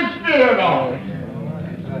out his spirit on him.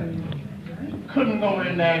 He couldn't go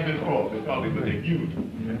in there before because he was a Jew.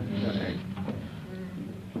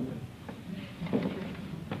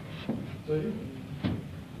 See?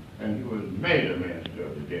 And he was made a minister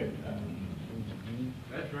of the Gentiles.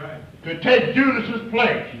 That's right. To take Judas's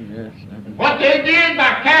place. Yes. And what they did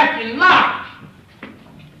by casting lots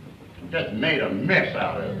just made a mess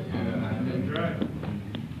out of it. That's right.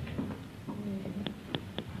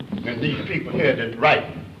 And these people here that write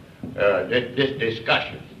this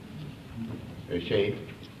discussion, they say,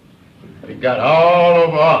 they got all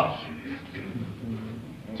over us.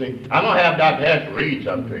 See, I'm going to have Dr. Hess read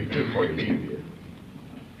something to you too before you leave here.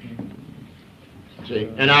 See,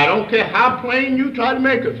 and I don't care how plain you try to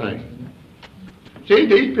make a thing. See,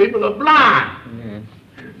 these people are blind.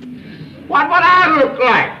 What would I look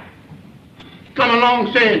like? Come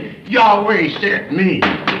along saying, Yahweh sent me.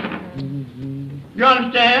 You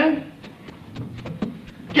understand?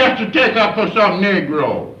 Just to take up for some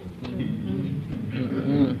Negro.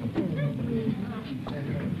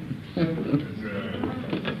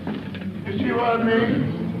 You see what I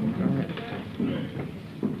mean?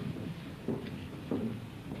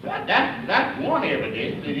 That's one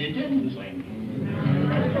evidence that he didn't sing.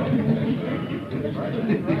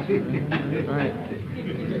 Right.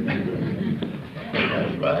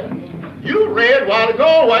 That's right. You read a while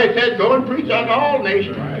ago why he said go and preach unto all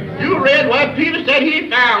nations. You read what Peter said he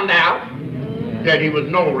found out that he was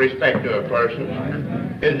no respecter of person.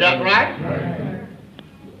 Is that right?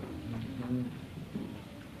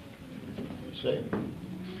 See?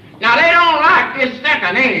 Now they don't like this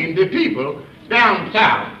second name, the people down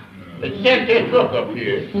south. They sent this book up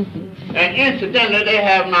here, and incidentally they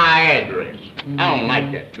have my address. I don't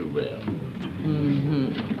like that too well.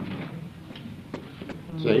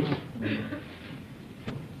 See?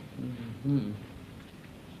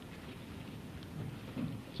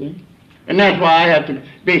 See? And that's why I have to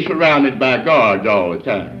be surrounded by guards all the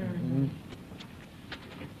time.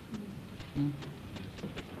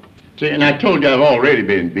 See, and I told you I've already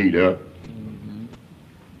been beat up.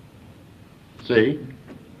 See?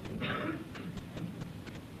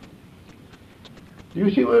 You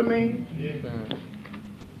see what I mean? Yes.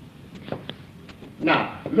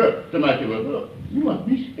 Now, look, somebody said, well, look, you must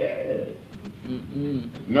be scared.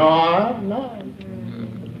 No, I'm not.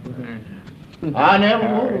 I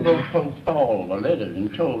never would have wrote Paul a letter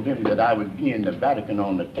and told him that I would be in the Vatican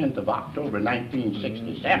on the 10th of October,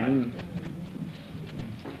 1967.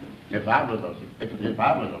 If I was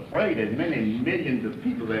afraid as many millions of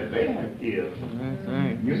people that they have killed,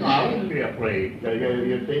 you know, I wouldn't be afraid.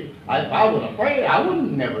 You see, if I was afraid, I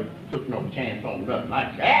wouldn't never took no chance on nothing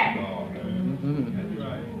like that. That's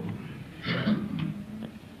right.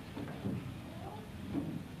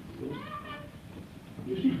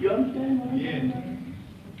 You see, you understand what I'm Yes. saying?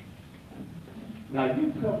 Now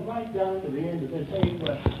you come right down to the end of this thing,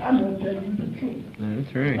 but I'm going to tell you the truth.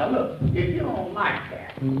 That's right. Now look, if you don't like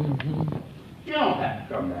that, you don't have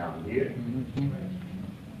to come down here.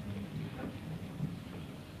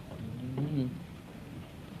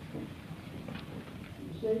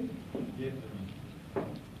 You see? Yes, sir.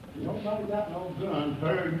 Nobody got no guns,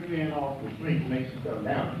 herd you in off the street, makes you come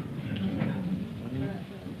down.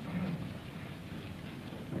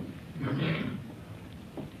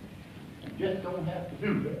 You just don't have to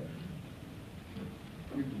do that.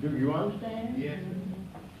 Do you understand? Yes, sir.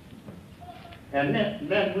 And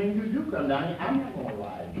then when you do come down here, I'm not gonna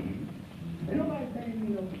lie to you. Ain't nobody paying me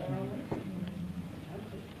no salary.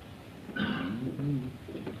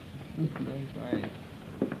 That's right.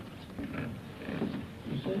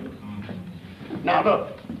 You see? Now look,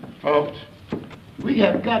 folks, we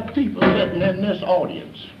have got people sitting in this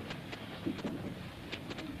audience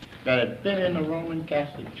that have been in the Roman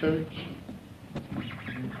Catholic Church.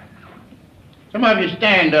 Some of you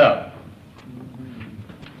stand up.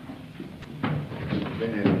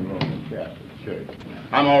 Been in the Roman Catholic Church.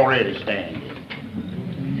 I'm already standing.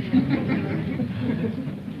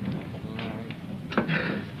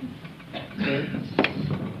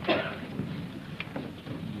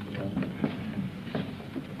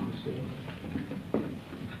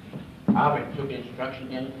 I already took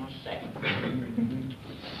instruction in it myself.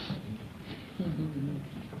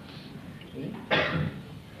 See?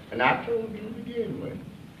 And I told you to begin with,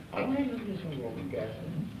 I don't have no business with Roman Catholic.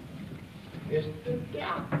 It's the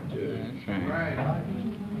doctor. That's right. Right.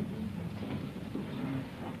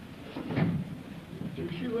 You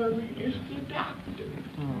see what I mean? It's the doctor.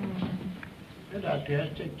 The doctor has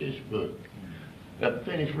to take this book.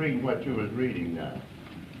 Finish reading what you was reading now.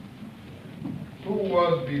 Who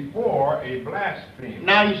was before a blasphemer.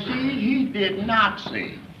 Now you see, he did not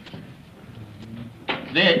see.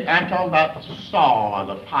 I'm talking about Saul, or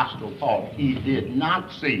the Apostle Paul. He did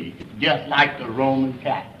not see, just like the Roman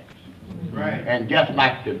Catholics. Right. And just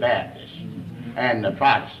like the Baptists and the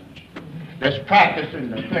Protestants. That's practicing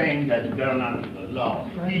the thing that's done under the law.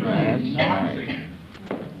 He did not see.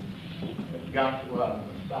 Joshua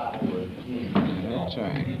Messiah was in the law. That's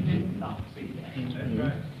right. He did not see that. That's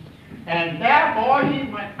right. And therefore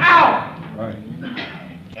he went out. Right.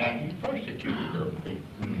 And he persecuted those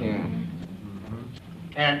people. Yeah.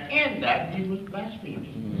 And in that he was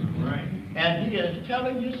blaspheming. Right. And he is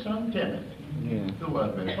telling his son Timothy, Yeah. who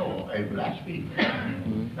was before a blasphemer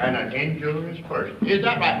and an injurious person. Is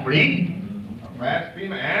that right? Read. A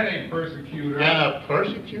blasphemer and a persecutor And a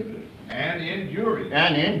persecutor. and injurious.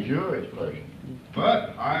 An injurious person.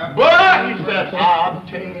 But I But he said, I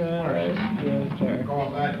obtained mercy.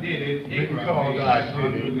 because I did it Because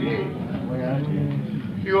I did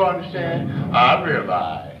it. You understand? I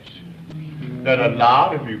realize that a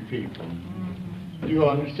lot of you people, you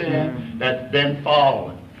understand, that's been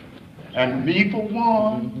following. And me for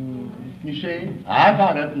one, you see, I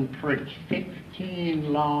got up and preached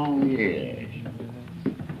 15 long years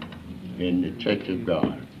in the Church of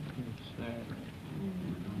God.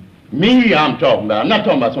 Me, I'm talking about. I'm not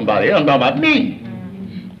talking about somebody else. I'm talking about me.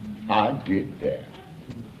 I did that.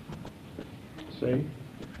 See?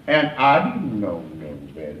 And I didn't know no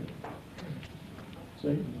better.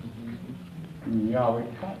 See? Yahweh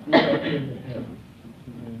caught me up into heaven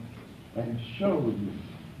and showed me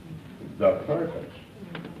the purpose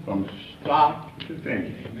from start to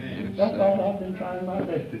finish. That's all I've been trying my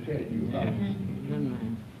best to tell you about.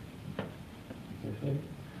 Amen. You see?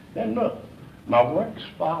 Then look, my works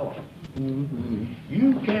follow. Mm-hmm.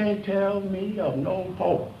 You can't tell me of no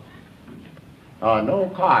hope or no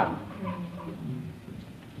cardinal.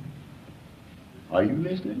 Are you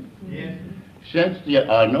listening? Yes. Since there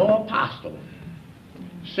are no apostles,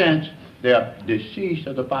 since the decease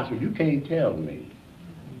of the apostle, you can't tell me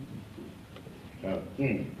of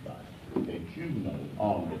anybody that you know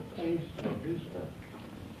on the face of this earth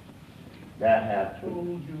that have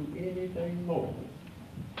told you anything more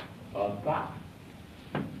about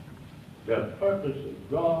the purpose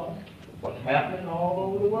of God, what's happening all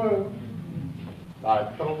over the world.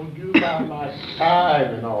 I told you about my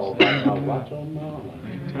tithe and all that. Now what's on my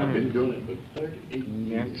life? I've been doing it for 38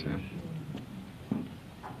 years. Yes, sir.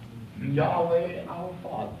 Yahweh, our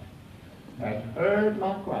Father, has heard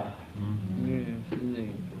my cry. Yes,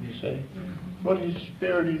 indeed. You see? Put his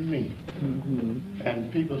spirit in me. Mm-hmm.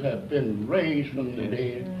 And people have been raised from the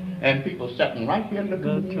dead. And people sitting right here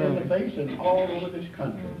looking me in the face and all over this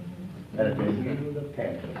country that have been healed of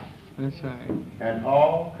cancer. That's right. And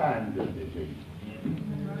all kinds of disease.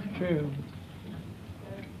 True.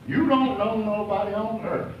 You don't know nobody on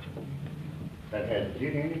earth that has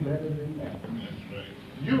did any better than that.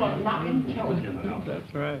 You are not intelligent enough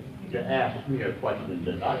That's right. to ask me a question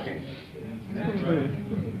that I can't answer. True.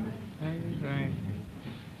 That's right.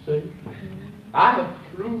 See? I have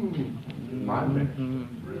proved my message.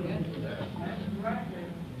 Mm-hmm.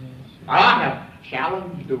 I have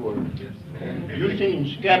challenged the world. You've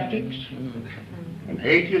seen skeptics and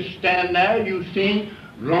atheists stand there. You've seen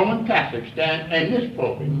Roman Catholics stand in this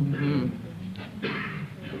pulpit Mm-hmm.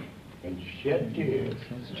 and shed tears.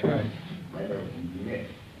 That's right.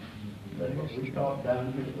 That what we thought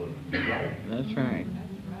down here was right. That's right.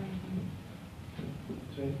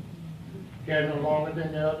 See? Here no longer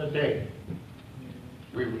than the other day.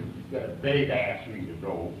 They'd asked me to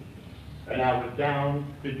go, and I was down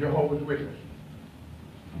to Jehovah's Witnesses.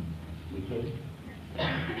 You see?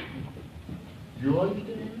 You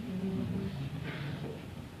understand?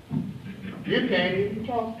 You can't even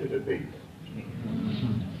talk to the people.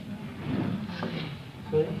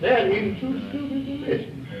 See? They're even too stupid to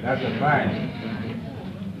listen. That's a fact.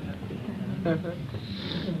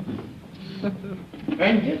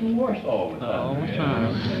 And getting worse all the All the time.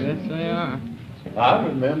 time. Yes, they are. I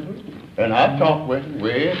remember, and I talked with them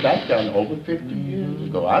way back down over 50 years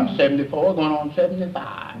ago. I'm 74, going on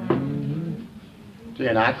 75. Mm-hmm. See,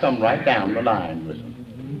 and I come right down the line with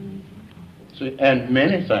them. See, and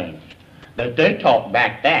many things that they taught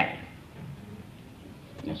back then,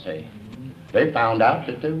 you see, they found out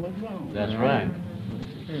that they were wrong. That's right.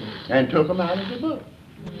 And took them out of the book.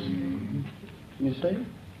 You see?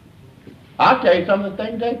 I'll tell you some of the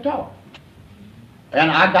things they taught. And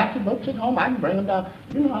I got the books at home. I can bring them down.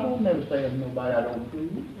 You know, I don't never say to nobody I don't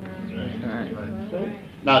prove. That's right. See?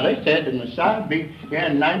 Now, they said the Messiah be here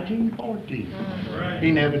in 1914.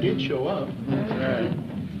 He never did show up. That's right.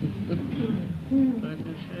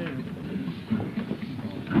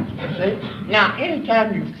 See? Now,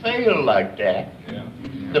 anytime you fail like that,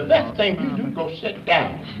 the best thing you do is go sit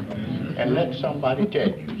down and let somebody tell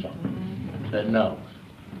you something that knows.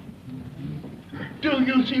 Do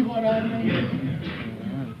you see what I mean?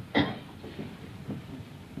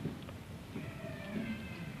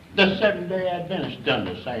 The Seventh-day Adventists done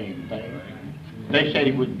the same thing. They said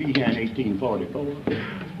he would be here in 1844.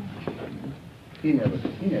 He never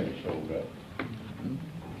showed up.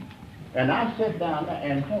 And I sat down there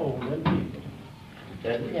and told them people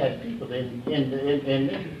that we had people in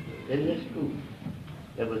this school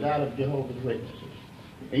that was out of Jehovah's Witnesses.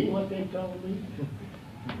 And you know what they told me?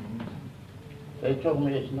 They told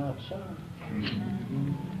me it's not so.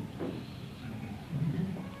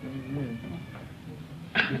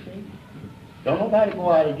 You see? Don't nobody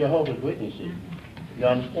go out of Jehovah's Witnesses. You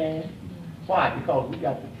understand? Why? Because we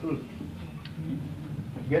got the truth.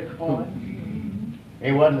 Get the point?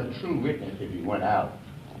 He wasn't a true witness if he went out.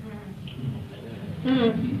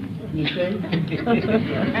 You see?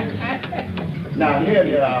 Now here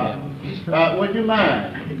they are. Would you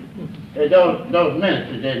mind? Those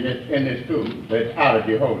ministers in this school that's out of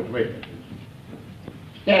Jehovah's Witnesses.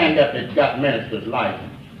 Stand up that's got minister's license.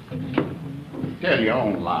 Tell your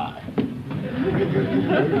own lie.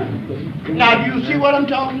 Now, do you see what I'm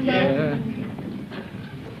talking about? Yeah.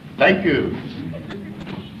 Thank you.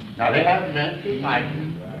 Now, they have minister's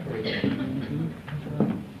license.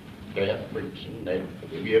 They have preaching. They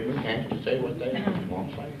give them a chance to say what they want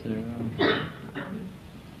to say.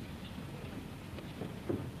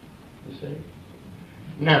 You see?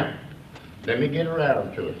 Now, let me get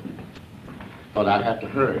around to it. but I have to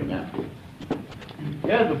hurry now.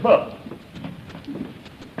 Here's the book.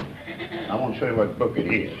 I want to show you what book it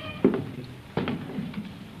is.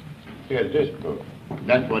 Here's this book.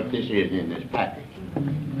 That's what this is in this package.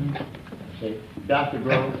 See, Dr.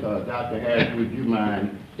 Gross, Dr. Harris, would you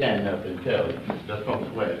mind standing up and tell the folks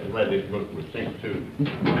where this book was sent to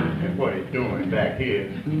and what it's doing back here?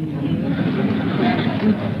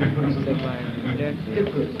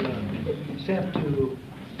 It was sent to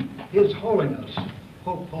His Holiness,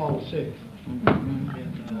 Pope Paul VI,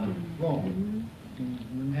 in Rome.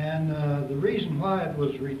 And the reason why it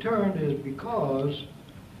was returned is because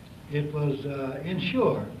it was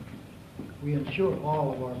insured. We insure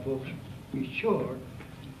all of our books. Be sure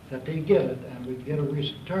that they get it, and we get a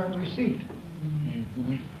return receipt.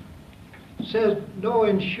 It says no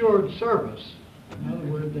insured service. In other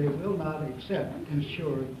words, they will not accept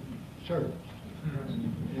insured service.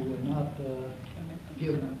 They will not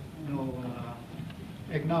give no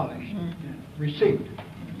acknowledged receipt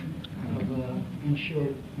of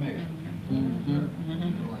insured mail.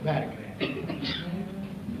 Vatican.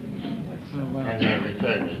 And they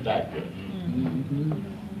return it back to us.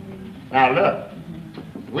 Now look,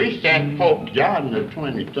 we sent Pope John the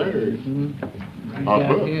 23rd a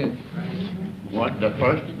book. What, the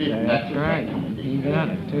first edition? That's right. You got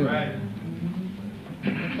it too.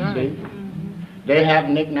 That's See? They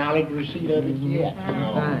haven't acknowledged receipt of it yet.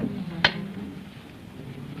 right.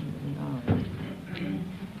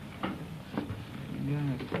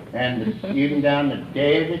 And even down the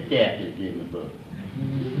day of the death is in the book.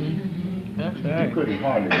 That's You right. couldn't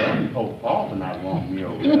hardly run Pope Paul for not wanting me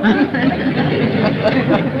over there.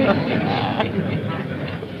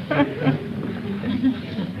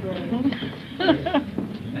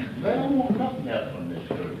 Well, I won't come down from this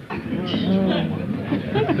church.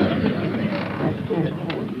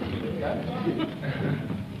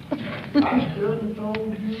 I stood and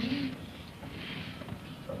told you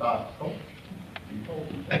about Pope. You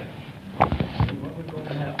told me what was going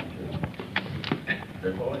to happen to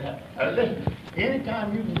you. Before it happened. Listen,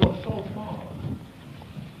 anytime you can go so far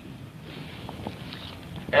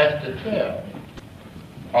as to tell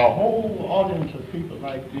a whole audience of people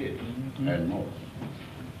like this and more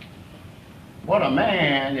what a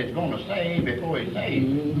man is going to say before he says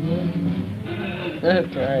it.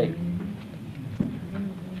 That's right.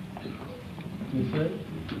 You see?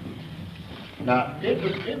 Now, it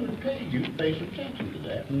would pay you to pay some attention to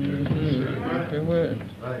that. It would.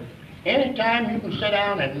 Right. Anytime you can sit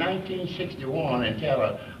down in 1961 and tell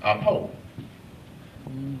a pope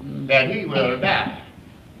that he will die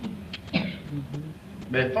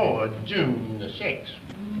before June the 6th,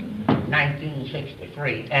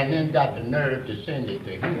 1963, and then got the nerve to send it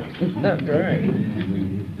to him. That's right.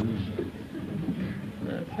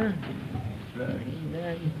 That's right. He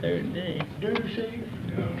died the third day. Do you see?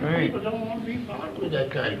 Right. People don't want to be bothered with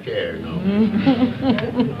that kind of care, no.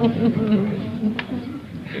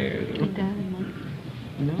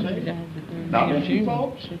 No, he See? died the third Now, day of listen, June.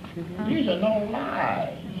 folks, these are no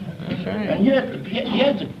lies. That's right. And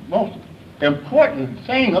here's the most important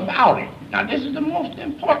thing about it. Now, this is the most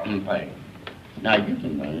important thing. Now, you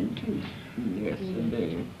can learn too. Yes,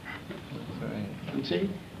 indeed. That's right. You see?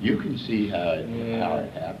 You can see how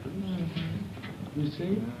it happens. You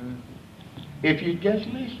see? If you just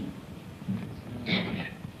listen.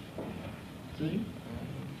 See?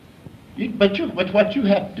 But what you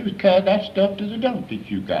have to do is carry that stuff to the dump that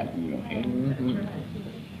you got in your head.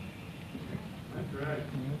 That's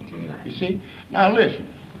right. You see? Now listen.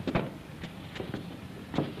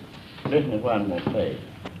 Listen to what I'm going to say.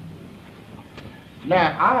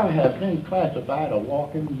 Now, I have been classified a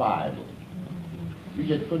walking Bible. You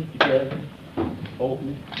just put it together, open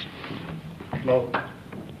it, close it,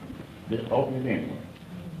 just open it anyway.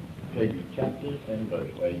 Take your chapters and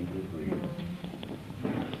verse where you just read it.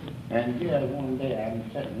 And yeah, one day I'm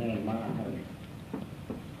sitting there in my home,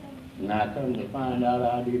 and I come to find out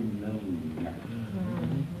I didn't know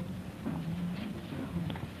nothing.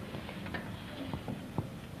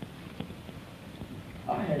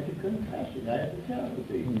 I had to confess it, I had to tell the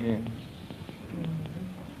people. Yeah.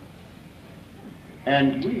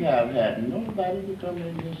 And we have had nobody to come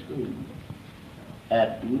in this school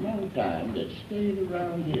at no time that stayed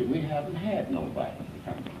around here. We haven't had nobody to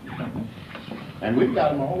come. And we've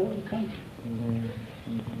got them all over the country.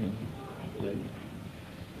 See?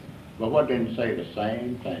 But what didn't say the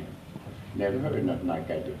same thing? Never heard nothing like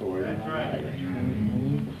that before in my life.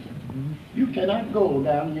 You cannot go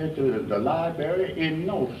down here to the library in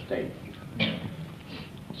no state,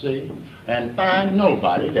 see, and find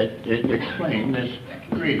nobody that explain this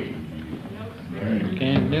greeting. You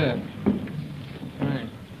can't do it. Right.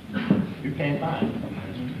 You can't find it.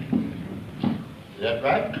 Is that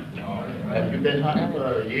right? Have you been hunting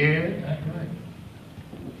for a year? That's right.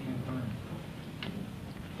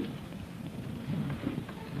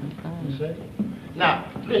 You see? Now,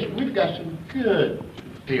 listen, we've got some good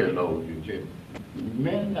theologians here.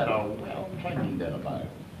 Men that are well trained in the Bible.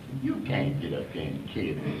 You can't get up there and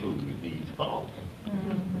kid and fool with these folks.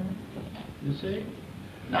 You see?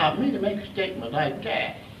 Now, me to make a statement like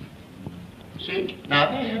that, see,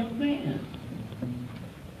 now they have men.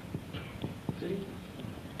 See?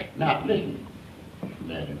 Now, listen,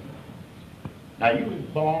 Lenny. Now, you was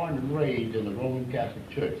born and raised in the Roman Catholic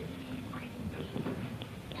Church.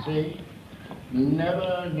 See?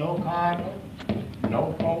 Never no cardinal,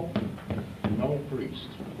 no pope, no priest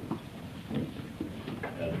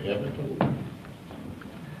have ever told you.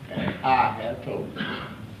 And I have told you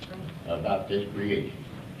about this creation.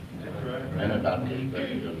 That's right. And about this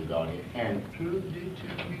person of the Godhead. And proved it to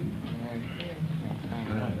you.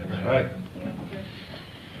 That's right.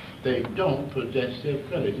 They don't possess their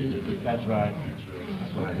privileges. That's right.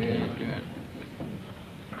 That's right.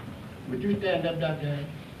 Would you stand up, Dr.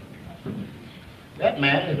 That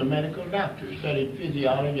man is a medical doctor, studied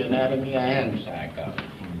physiology, anatomy, and psychology.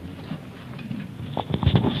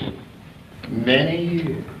 Many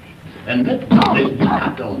years. And this is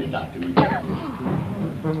not the only doctor we got.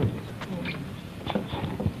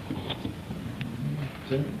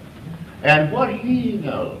 See? And what he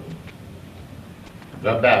knows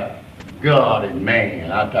about God and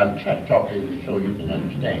man, I'm trying to talk to you so you can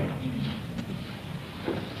understand.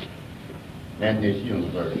 And this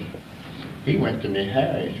universe. He went to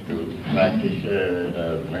Meharry School, practiced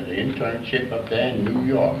an internship up there in New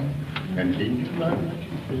York. And didn't you learn what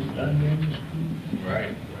you just done in the school?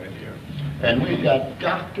 Right here. And we've got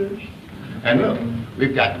doctors, and look,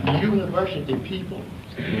 we've got university people.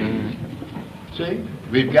 See?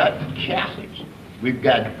 We've got Catholics, we've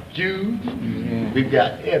got Jews, we've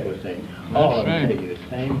got everything. All of them tell you the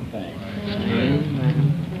same thing.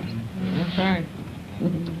 That's right.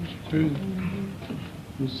 True.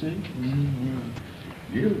 You see?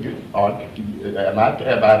 Am I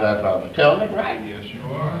telling it right? Yes, you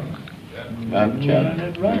are. I'm telling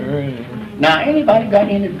it right. Now, anybody got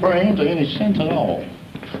any brains or any sense at all?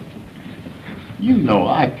 You know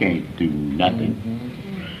I can't do nothing.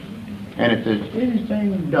 And if there's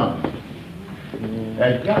anything done,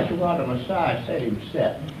 as Joshua the Messiah said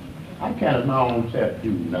himself, I can't of my own self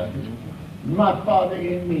do nothing. My Father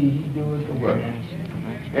in me, he doeth the work.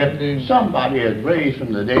 If somebody is raised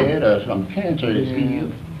from the dead or some cancer is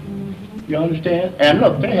healed, you understand? And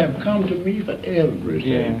look, they have come to me for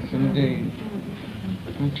everything. Yes, indeed.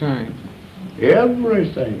 That's right.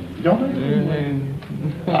 Everything. Don't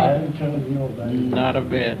I haven't told you nobody. Not a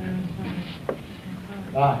bit.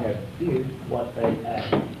 I have did what they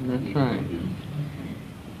asked. That's right.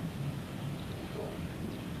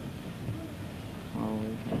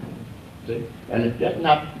 See? And it's just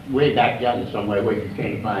not way back down somewhere where you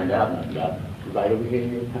can't find out nothing about it. It's right over here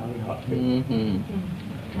in your county hospital.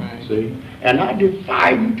 Right. See? And I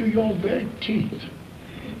defy you to your very teeth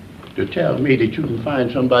to tell me that you can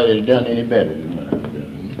find somebody that's done any better than what I've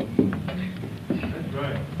done. That's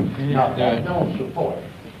right. Now, that don't support it.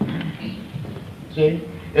 See?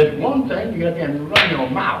 It's one thing to get in and run your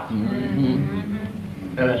mouth.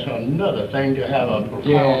 And it's another thing to have a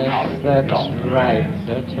profound knowledge. That's right.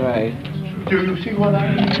 That's right. Do you see what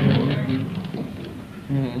I mean?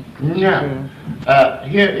 Now,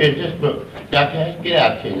 here is this book. Dr. Get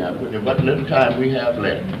out here now, with what little time we have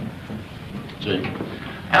left. See?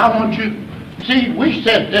 I want you, see, we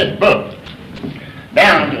sent this book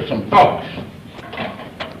down to some folks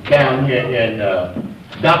down here in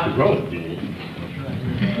Dr. Gross did.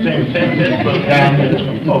 Sent this book down to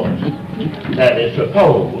some folks that is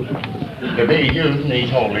supposed to be using these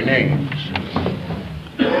holy names.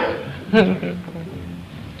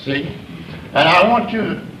 See? And I want you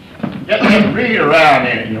to just read around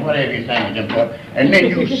in it and whatever you think is important, and then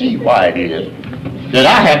you see why it is that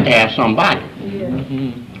I have to have somebody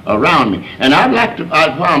around me. And I'd like to,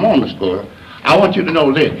 while I'm on the score, I want you to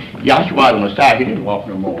know this. Joshua the Messiah, he didn't walk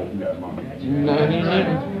no more from that moment. No, he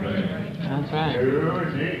didn't. That's right.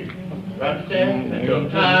 Understand? Until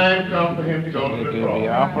time comes for him to go to the cross.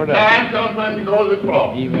 offered up. Time comes for him to go to the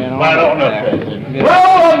cross. He went on Right up on up there. there.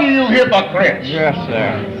 Woe to you hypocrites! Yes,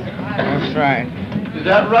 sir. That's right. Is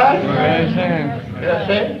that right? Yes, sir. Yes,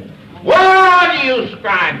 sir. Woe to you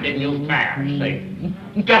scribes and you Pharisees!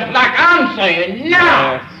 Just like I'm saying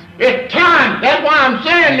now. Yes. It's time. That's why I'm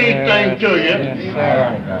saying these things to you. Yes, sir.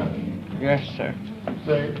 Yes, sir.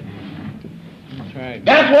 See? That's right.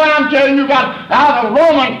 That's what I'm telling you about how the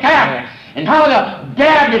Roman Catholics and how the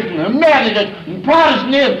Baptists and the Methodists and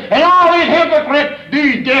Protestants and all these hypocrites,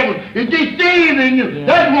 these devils, is deceiving you. Yeah.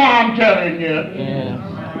 That's why I'm telling you. Yes.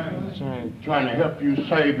 That's right. Trying to help you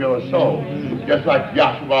save your soul, just like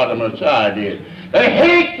Joshua the Messiah did. They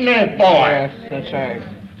hate me for it. Yes, that's right.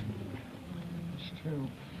 It's true.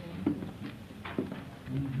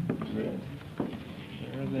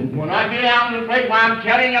 When I get out in the place where I'm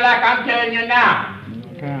telling you like I'm telling you now,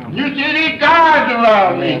 Okay. you see these guards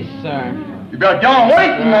around Yes, me. sir. You better don't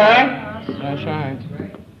wait, man. That's right.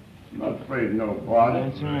 I'm not afraid of nobody.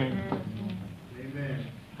 That's right.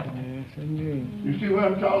 Yes, indeed. You see what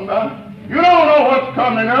I'm talking about? You don't know what's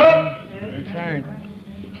coming up. That's right.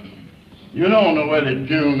 You don't know whether it's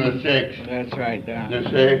June the 6th. That's right, Doc. They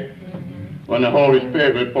say, when the Holy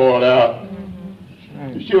Spirit will pour out.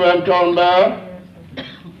 That's You right. see what I'm talking about?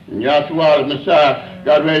 And Yahshua the Messiah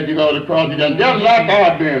got ready to go to the cross. He done just like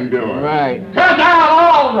I've been doing. Right. Cut out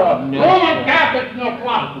all the Yes, Roman sir. Catholics and the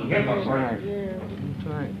Protestants. That's Hypocrites. right. That's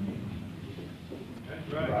right.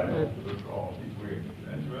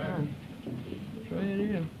 That's right, it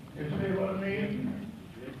is. You see what I mean?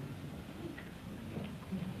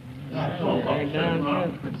 Got to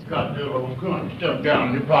step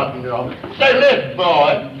down. You're talking to all. Say, listen,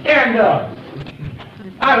 boy, stand up.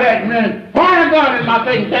 I've had men point a gun in my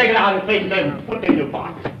face, take it out of the face, and then put it in your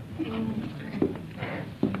pocket.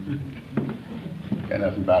 Got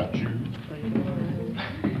nothing about you.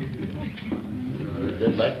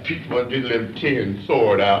 Just like people with this little tin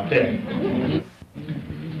sword out there.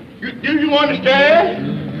 Do you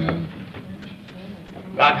understand?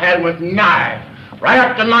 I've had with knife right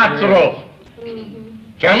up to my throat.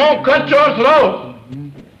 I'm gonna cut your throat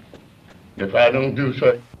if I don't do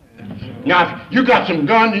so. Now, if you got some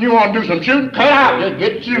guns and you want to do some shooting, cut out. Just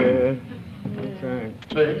get shooting. That's right.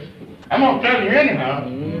 See? I'm gonna tell you anyhow.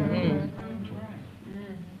 Mm-hmm.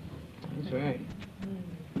 That's right.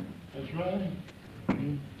 That's right.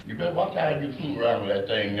 You better watch how you fool around with that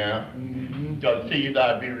thing now. Because see you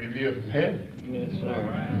gotta be revealed from heaven. Yes,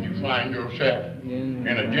 sir. You find yourself In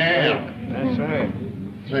in a jam. That's right.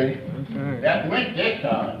 See? That's right. That went this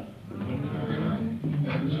time.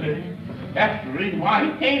 See? That's the reason why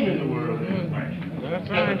he came in the world this way. That's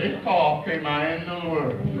Because right. this call came out into the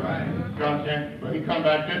world. Right. You understand? But he come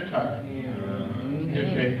back this time. You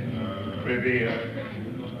see? Revealed.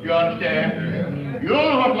 You understand? You don't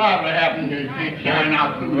know what's liable to happen when you see shine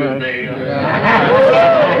out through this veil. You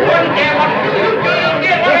understand what you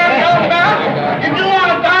get what I'm talking about? If you want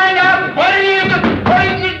to find out what it is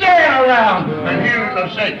that's there around, and healing the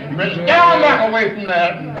sick, you better down back away from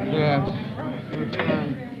that. Yes.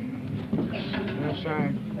 That's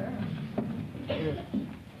right.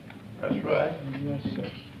 That's right. Yes,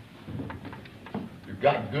 sir. You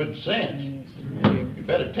got good sense. You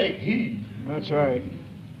better take heed. That's right.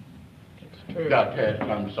 That's true.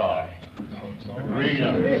 I'm sorry. Read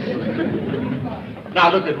them.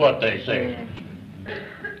 Now look at what they say.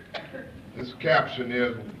 This caption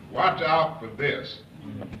is, watch out for this.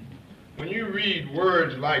 When you read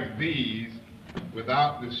words like these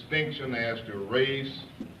without distinction as to race,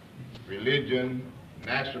 religion,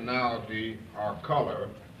 nationality, or color,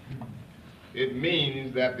 it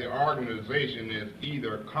means that the organization is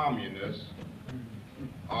either communist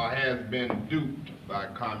or has been duped by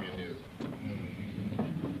communism.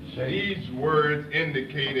 These words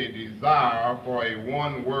indicate a desire for a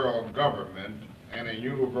one-world government and a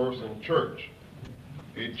universal church,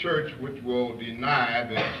 a church which will deny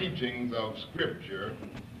the teachings of Scripture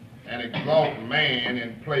and exalt man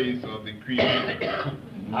in place of the Creator.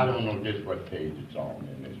 I don't know just what page it's on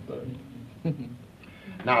in this book.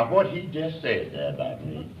 Now, what he just said there about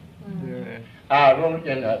me, I wrote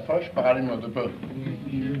it in the first volume of the book.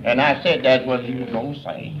 And I said that's what he was going to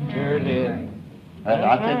say. Sure did.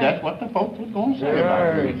 I said that's what the folks was going to say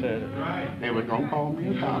about Sure, me. he said it. They were going to call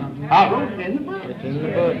me a con. I wrote it in the book. It's in the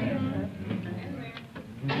book.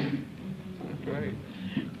 That's right.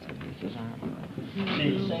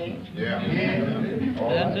 See, see? Yeah.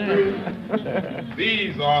 That's it.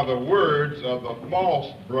 These are the words of the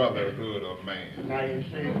false brotherhood of man. Now you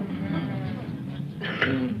see?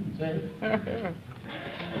 See?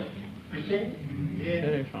 You see?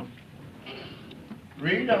 Yeah.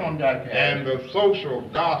 Read on that. And the social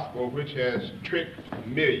gospel which has tricked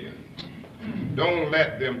millions. Don't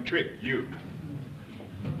let them trick you.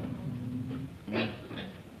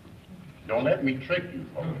 Don't let me trick you,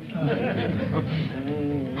 folks.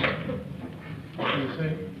 You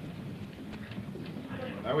see?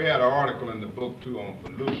 Now we had an article in the book too on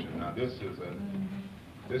pollution. Now this is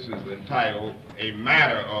entitled "A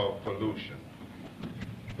Matter of Pollution."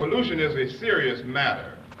 Pollution is a serious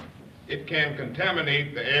matter It can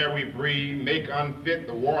contaminate the air we breathe, make unfit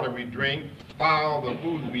the water we drink, foul the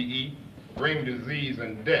food we eat, bring disease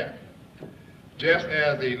and death. Just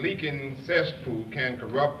as a leaking cesspool can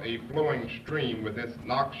corrupt a flowing stream with its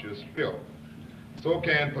noxious filth, so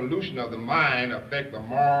can pollution of the mind affect the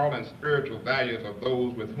moral and spiritual values of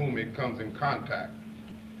those with whom it comes in contact.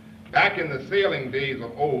 Back in the sailing days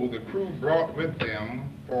of old, the crew brought with them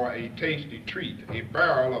for a tasty treat a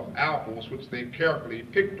barrel of apples which they carefully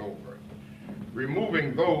picked over,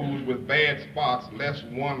 removing those with bad spots lest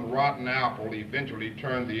one rotten apple eventually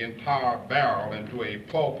turn the entire barrel into a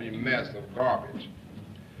pulpy mess of garbage.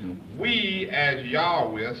 We as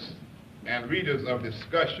Yahwists and readers of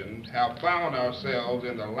discussions have found ourselves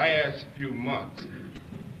in the last few months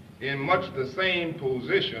in much the same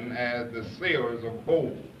position as the sailors of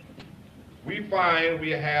old. We find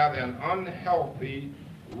we have an unhealthy,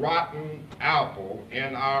 rotten apple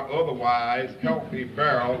in our otherwise healthy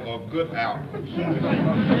barrel of good apples.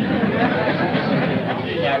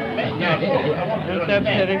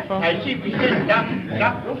 I keep saying,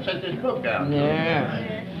 Dr. set this book down.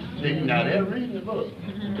 Yeah. See, now they're reading the book.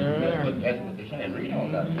 That's what they're saying. Read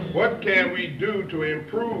on that. What can we do to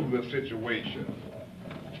improve the situation?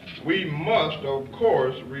 We must, of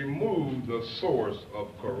course, remove the source of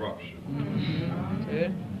corruption.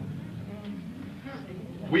 Good.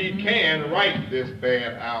 We can write this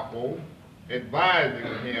bad apple,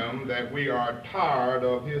 advising him that we are tired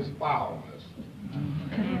of his foulness,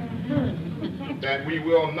 that we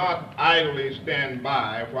will not idly stand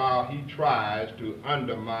by while he tries to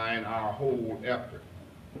undermine our whole effort.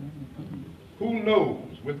 Who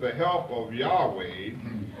knows, with the help of Yahweh,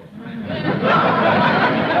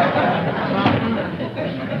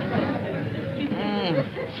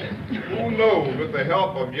 who knows, with the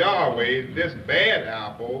help of Yahweh, this bad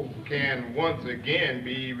apple can once again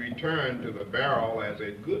be returned to the barrel as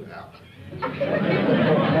a good apple.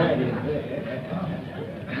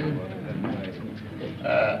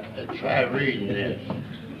 Try reading this.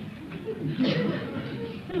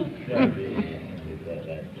 Try reading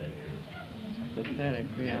Pathetic,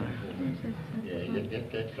 yeah. Yeah,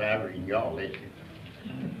 just try reading. Y'all listen.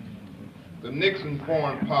 The Nixon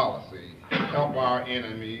foreign policy, help our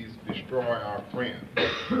enemies, destroy our friends.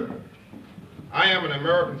 I am an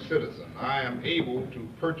American citizen. I am able to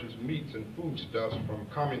purchase meats and foodstuffs from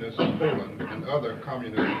communist Poland and other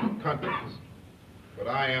communist countries, but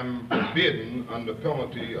I am forbidden under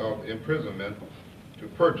penalty of imprisonment to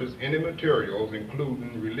purchase any materials,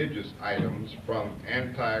 including religious items, from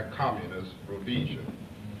anti-communist Rhodesia.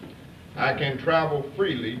 I can travel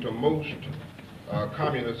freely to most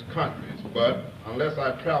communist countries, but unless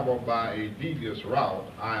I travel by a devious route,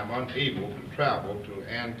 I am unable to travel to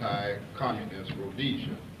anti-communist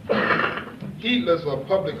Rhodesia. Heedless of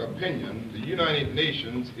public opinion, the United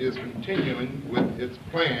Nations is continuing with its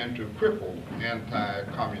plan to cripple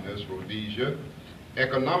anti-communist Rhodesia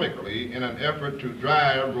economically in an effort to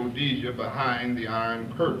drive Rhodesia behind the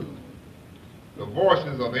Iron Curtain. The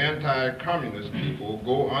voices of anti-communist people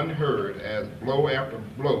go unheard as blow after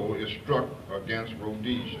blow is struck against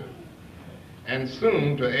Rhodesia. And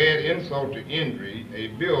soon, to add insult to injury, a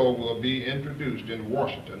bill will be introduced in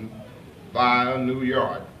Washington via New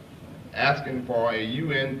York, asking for a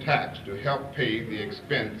UN tax to help pay the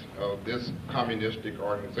expense of this communistic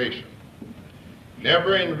organization.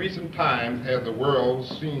 Never in recent times has the world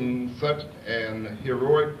seen such an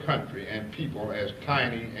heroic country and people as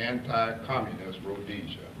tiny anti-communist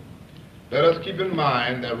Rhodesia. Let us keep in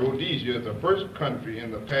mind that Rhodesia is the first country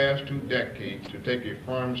in the past 2 decades to take a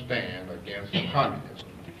firm stand against communism.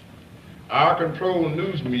 Our controlled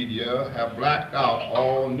news media have blacked out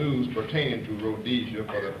all news pertaining to Rhodesia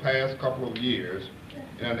for the past couple of years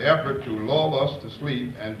in an effort to lull us to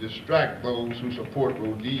sleep and distract those who support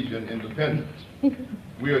Rhodesian independence.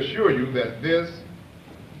 We assure you that this,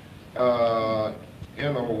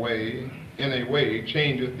 in a way,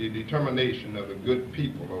 changes the determination of the good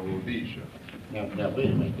people of Rhodesia. Now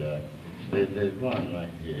wait a minute, there's one right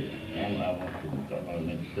here, and I want to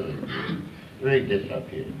make sure. Read this up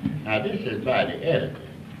here. Now this is by the editor.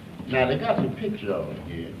 Now they got the picture of it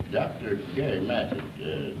here. Dr. Gary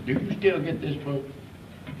Matthews, do you still get this book?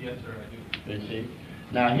 Yes, sir, I do. You see?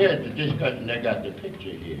 Now here's the discussion, they got the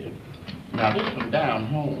picture here. Now this from down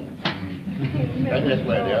home. That's just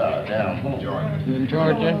where they are, down home. In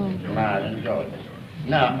Georgia? Right, in Georgia.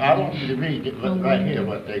 Now, I want you to read it right here,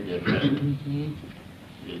 what they just said.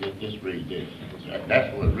 You just read this.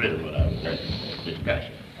 That's really what I was saying,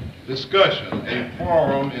 discussion. Discussion, a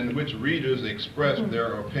forum in which readers express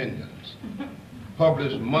their opinions.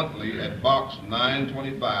 Published monthly at Box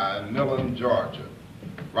 925, Millen, Georgia.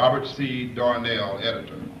 Robert C. Darnell,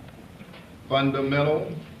 editor.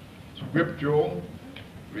 fundamental, scriptural,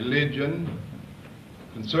 religion,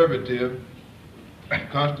 conservative,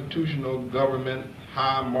 constitutional government,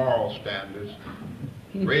 high moral standards,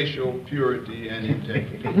 racial purity and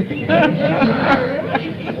integrity.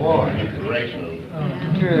 Boy, racial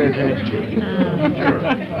purity.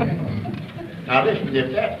 Now listen,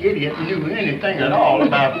 if that idiot knew anything at all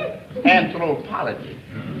about anthropology,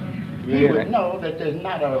 he would know that there's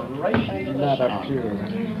not a race under the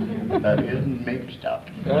sun that isn't mixed up.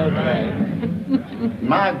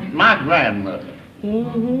 My grandmother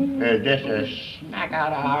is just as smack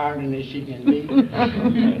out of iron as she can be.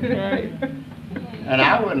 And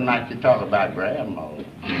I wouldn't like to talk about grandma. Do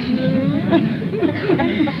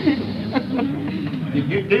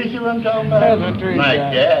you see what I'm talking about? My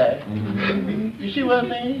dad. You see what I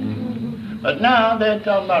mean? But now they're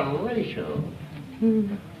talking about racial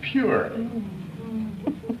purity.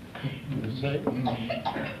 You see?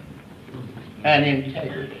 And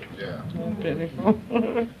integrity. Yeah.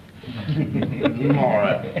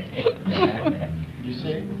 Moral. You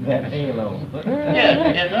see? That halo.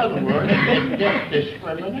 Yes, in other words, it's just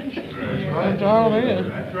discrimination. That's all it is.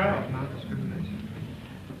 That's right, not discrimination.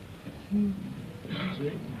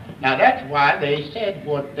 See? Now that's why they said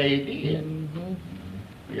what they did.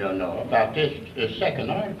 You know, about this second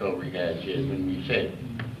article we had here when we said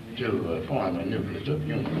to form a nucleus of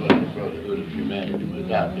universal brotherhood of humanity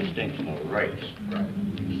without distinction of race. Right.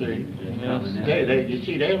 See? You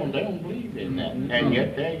see, they don't believe in that, and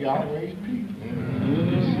yet they're Yahweh's people.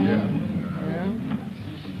 Yeah.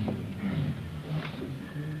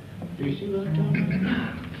 Do you see what I'm talking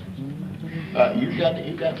about? You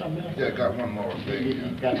got something else? Yeah, I got one more thing. You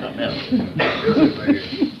got something else? This is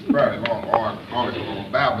a fairly long article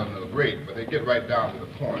on Babylon the Great, but they get right down to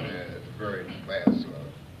the point at the very last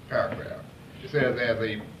paragraph. It says, as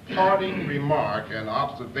a parting remark and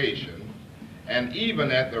observation, and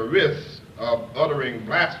even at the risk of uttering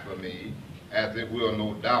blasphemy, as it will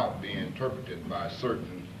no doubt be interpreted by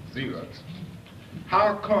certain zealots,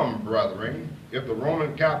 how come, brethren, if the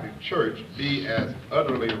Roman Catholic Church be as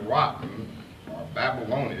utterly rotten or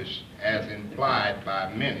Babylonish as implied by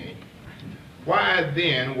many, why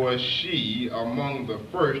then was she among the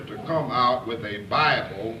first to come out with a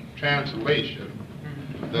Bible translation,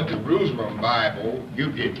 the Jerusalem Bible,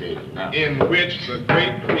 in which the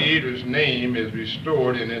great Creator's name is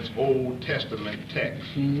restored in its Old Testament text?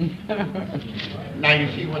 Now you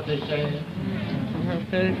see what they're saying?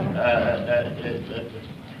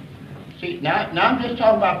 See, now I'm just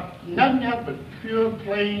talking about nothing else but pure,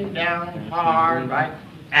 plain, down, hard, right?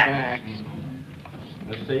 Facts.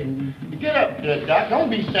 Let's see. You get up, Doc. Don't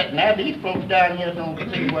be sitting there. These folks down here don't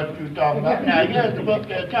see what you're talking about. Now, here's the book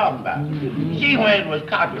they're talking about. See when it was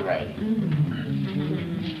copyrighted.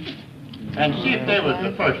 And see if they was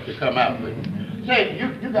the first to come out with it. Say,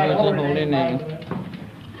 you got a holy name.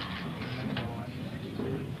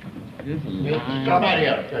 Somebody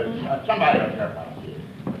else. Somebody else.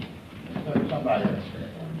 Somebody else.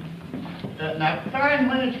 Now, find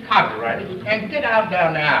when it's copyrighted and get out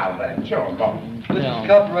down the aisle there and show them both. This is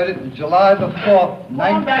copyrighted July the 4th,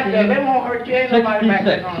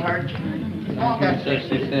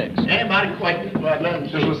 1966. Anybody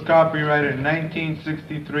questions? This was copyrighted in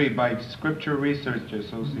 1963 by Scripture Research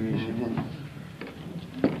Association.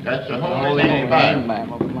 That's the Holy Name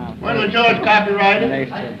Bible. When was yours copyrighted?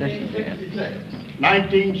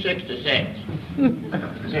 1966.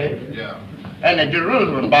 See? Yeah. And the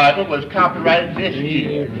Jerusalem Bible was copyrighted this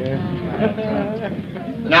year.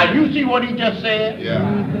 Now you see what he just said? Yeah.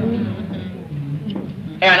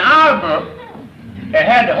 And our book, that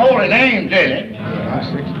had the holy names in it,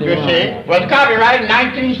 you see, was copyrighted in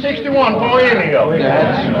 1961 for any of it.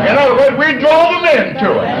 In other words, we drove them into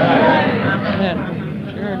it.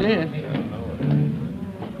 Sure did.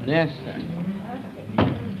 Yes, sir.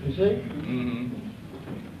 You see?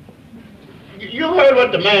 You heard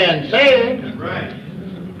what the man said. Right.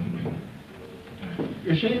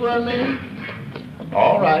 You see what I mean?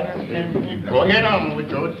 All right. Go ahead on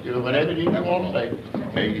with yours. Do whatever you want to say.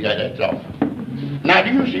 Okay, yeah, that's all. Now,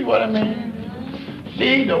 do you see what I mean?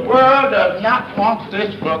 See, the world does not want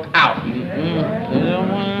this book out. They don't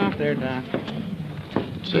want it out there, Doc.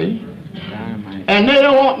 See? And they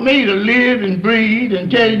don't want me to live and breathe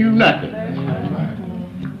and tell you nothing.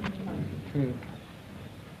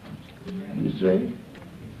 You see?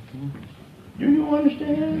 Do you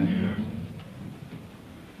understand?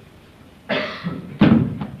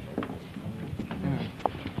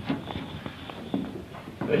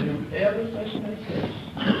 Did you ever say that?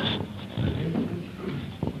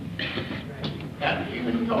 Now,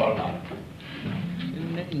 even your life.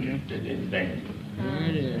 It's in danger.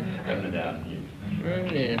 Right there. Coming down here. Right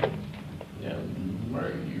there. They'll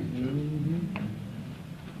murder you too.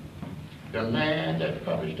 The man that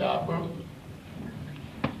published our book,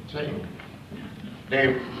 see,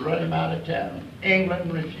 they run him out of town.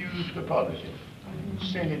 England refused to publish it.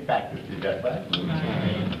 Send it back to us. Is that right?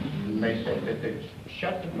 And they said that they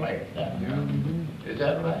shut the plant down. Is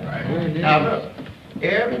that right? Now look,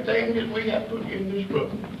 everything that we have put in this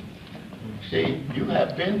book, see, you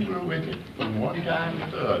have been through with it from one time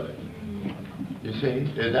to the other. You see,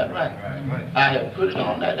 is that right? I have put it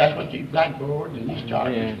on that. That's what these blackboards and these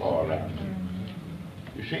charts are around.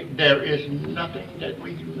 You see, there is nothing that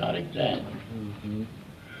we do not examine.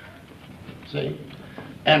 See,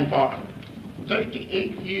 and for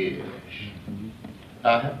 38 years,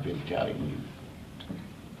 I have been telling you.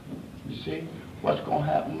 You see, what's going to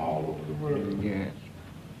happen all over the world. Yes.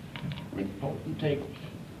 When potentates,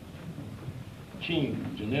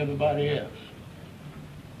 kings, and everybody else.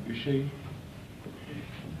 You see,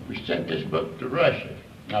 we sent this book to Russia.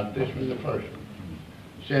 Now, this was the first one.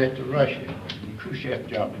 Sent it to Russia. Khrushchev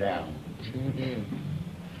jumped down.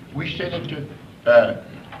 We sent it to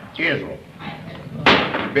Israel.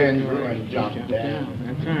 Ben Gurion jumped down.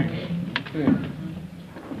 That's right.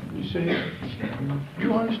 You see?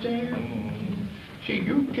 You understand? See,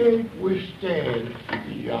 you can't withstand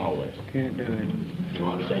Yahweh. Can't do it. You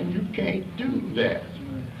understand? You can't do that.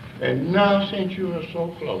 And now, since you are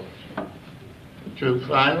so close to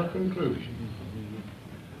final conclusion,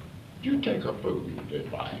 you take a fool's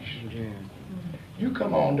advice. Yeah. You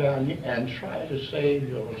come on down here and try to save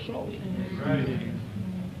your soul. Right.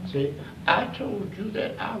 See, I told you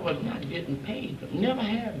that I was not getting paid, never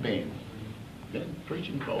have been. Been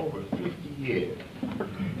preaching for over 50 years.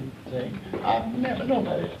 See, I've never known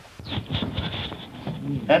that.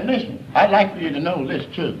 And listen, I'd like for you to know this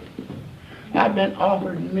too. I've been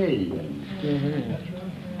offered millions.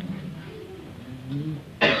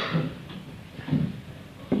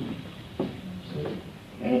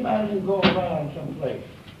 Anybody can go around someplace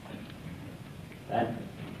and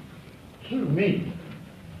through me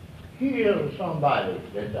heal somebody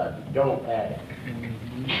that's a dope addict.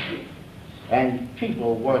 And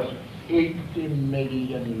people worth $80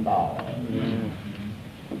 million.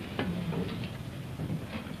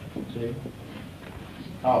 See?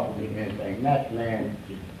 Offer me anything. That man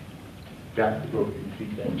got to go and see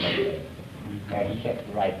that man. And set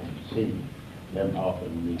right and see them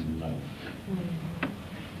offering me money.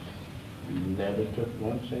 Never took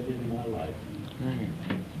 1 cent in my life.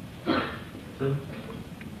 See?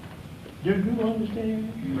 Do you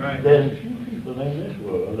understand? Right. There's a few people in this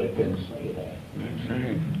world that can say that.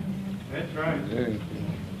 That's right.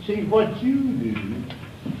 See, what you do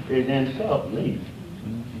is insult me.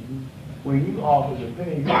 When you offer to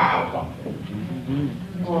pay me for something,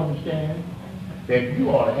 you understand? That you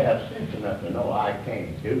ought to have sense enough to know I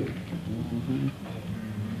can't do it.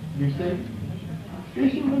 You see? You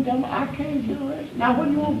see what I'm talking about? I can't do it. Now, what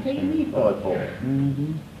do you want to pay me for it for?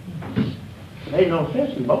 There ain't no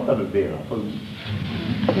sense in both of us being a fool.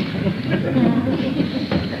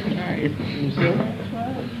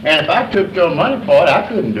 And if I took your money for it, I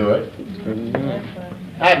couldn't do it.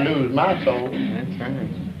 I'd lose my soul.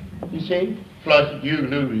 You see? Plus you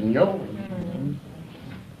losing yours.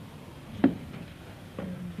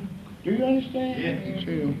 Do you understand? Yes.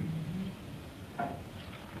 True.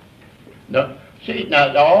 No. See,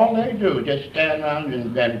 now all they do is just stand around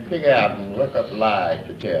and figure out and look up lies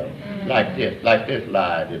to tell. Like this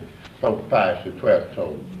lie that Pope Pius XII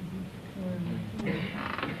told.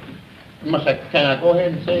 You must say, can I go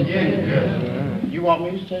ahead and say it? Yeah. You want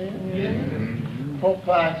me to say it? Yeah. Pope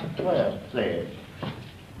Pius XII said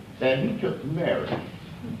that he took Mary,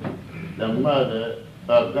 the mother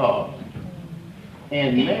of God,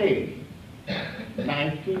 in May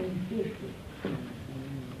 1950.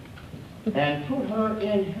 And put her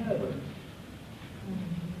in heaven,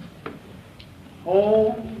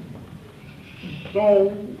 whole,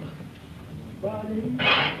 soul, body,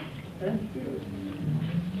 and spirit.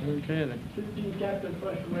 Okay. 15th chapter,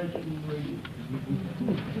 first Corinthians, read.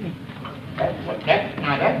 That's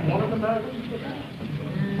one of the miracles he performed.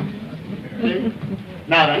 See?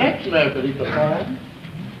 Now the next miracle he performed,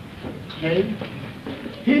 see,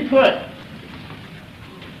 he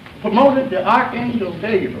promoted the Archangel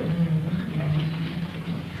Gabriel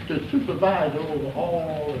to supervise over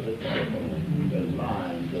all of the telephones and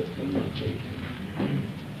lines of communication.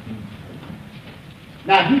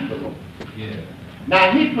 Now he promoted. Yeah.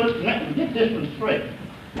 Now get this one straight.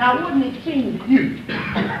 Now wouldn't it seem to you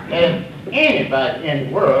that anybody in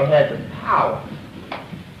the world had the power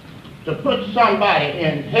to put somebody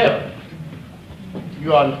in heaven,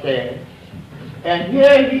 you understand, And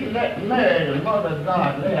here he let Mary, the mother of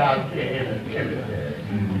God, lay out here in the cemetery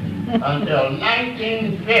until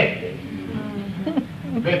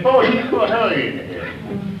 1950, before he put her in here.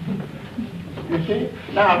 You see?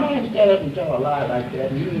 Now, a man stand up and tell a lie like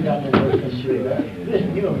that, and you ain't got no way to say that.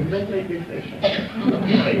 Listen, you know, mentally deficient.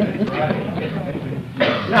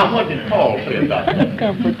 Now, what did Paul say about that?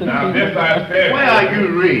 Now, this I said. Where are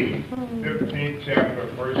you reading? 15th chapter,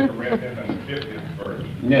 1 Corinthians, and the 50th verse.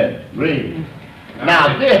 Yes, read.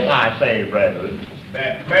 Now, this I say, brethren.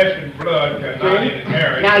 That flesh and blood cannot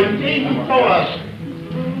inherit. Now, you see, you told us.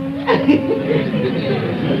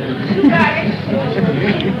 You got it.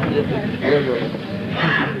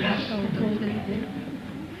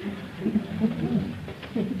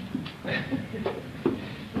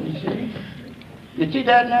 You see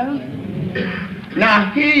that now?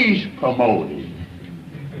 Now he's promoted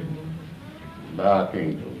by our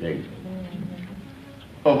King of David.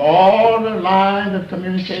 Of all the lines of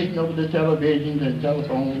communication over the televisions and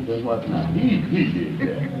telephones and whatnot, he did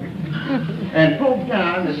that. And Pope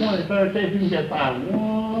John, the 23rd says you can just find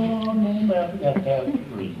one more map, you have to have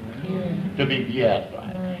three to be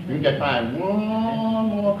beatified. You can just find one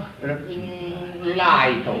more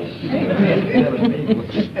lie he told.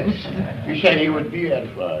 He said he would be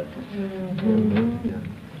beatified.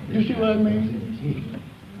 You see what I mean?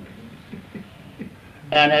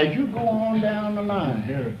 And as you go on down the line,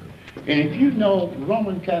 and if you know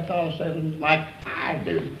Roman Catholicism like I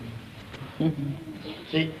do,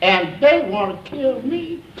 see, and they want to kill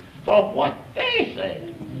me for what they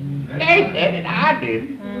said. They said it, I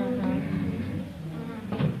didn't.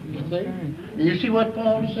 You see what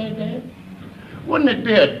Paul said there? Wouldn't it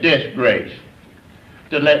be a disgrace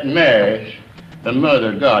to let Mary, the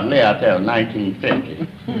mother of God, lay out there in 1950?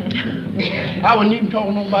 I wouldn't even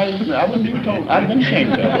told nobody. I wouldn't even told. I'd been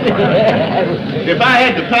ashamed of it. If I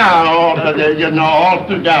had the power, all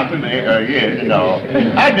through down to me, years,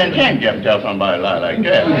 I'd been ashamed to tell somebody a lie like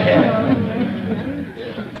that.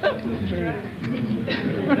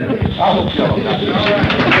 I hope y'all got it.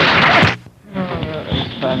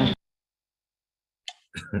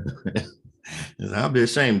 I'll be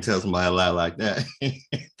ashamed to tell somebody a lie like that.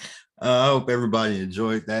 I hope everybody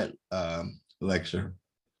enjoyed that lecture.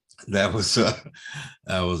 That was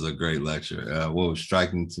a great lecture. What was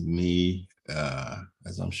striking to me,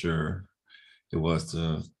 as I'm sure it was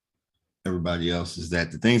to everybody else, is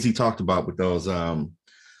that the things he talked about with those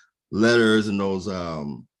letters and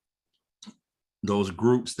those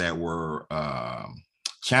groups that were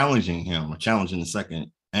challenging him, or challenging the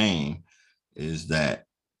second aim, is that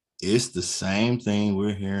it's the same thing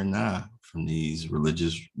we're hearing now from these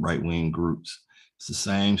religious right-wing groups. It's the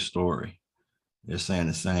same story. They're saying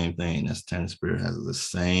the same thing. That's Ten Spirit has the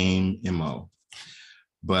same MO.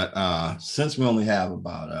 But since we only have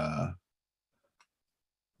about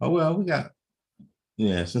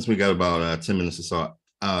since we got about 10 minutes or so,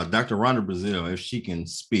 Dr. Rhonda Brazil, if she can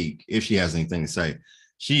speak, if she has anything to say,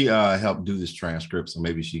 she helped do this transcript, so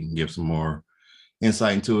maybe she can give some more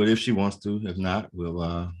insight into it if she wants to. If not,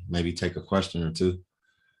 we'll maybe take a question or two.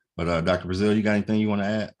 But Dr. Brazil, you got anything you want to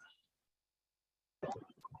add?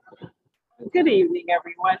 Good evening,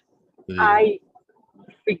 everyone. Good evening. I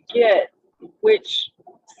forget which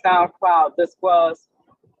SoundCloud this was.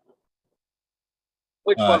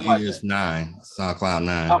 Which one was it? 9, SoundCloud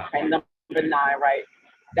 9. Okay, number 9, right.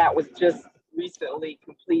 That was just recently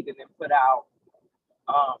completed and put out.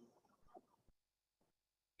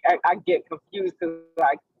 I get confused because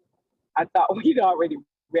I thought we'd already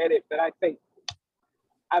read it, but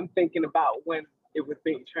I'm thinking about when it was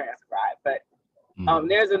being transcribed. But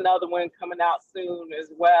there's another one coming out soon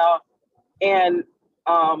as well. And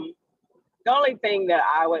the only thing that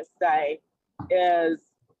I would say is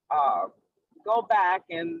go back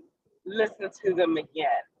and listen to them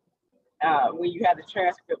again. When you have the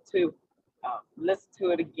transcript too, listen to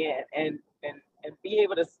it again and be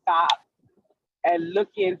able to stop and look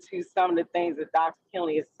into some of the things that Dr.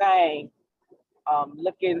 Kinley is saying.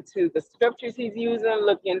 Look into the scriptures he's using,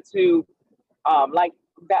 look into like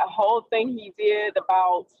that whole thing he did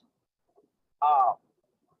about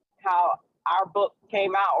how our book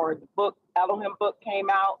came out, or the book, Elohim book came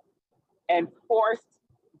out, and forced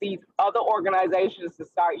these other organizations to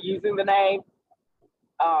start using the name.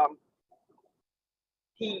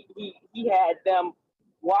 He had them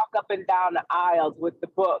walk up and down the aisles with the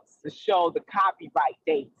books to show the copyright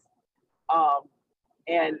dates.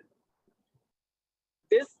 And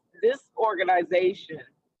this organization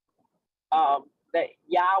that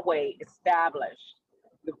Yahweh established,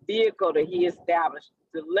 the vehicle that he established,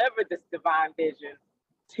 delivered this divine vision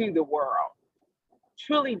to the world,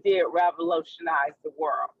 truly did revolutionize the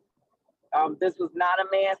world. This was not a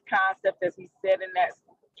man's concept, as he said in that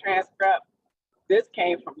transcript. This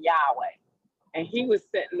came from Yahweh, and he was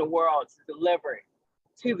sent in the world to deliver it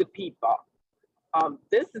to the people.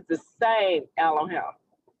 This is the same Elohim.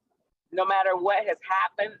 No matter what has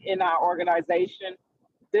happened in our organization,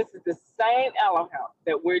 this is the same Elohim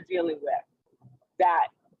that we're dealing with, that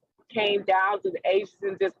came down to the ages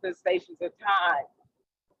and dispensations of time,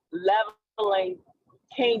 leveling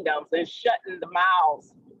kingdoms and shutting the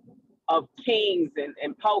mouths of kings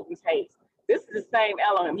and potentates. This is the same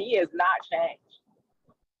Elohim. He has not changed.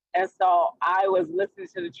 And so I was listening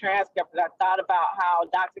to the transcript and I thought about how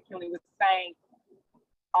Dr. Kinley was saying,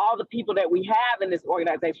 all the people that we have in this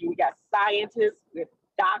organization, we got scientists, we have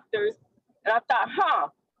doctors. And I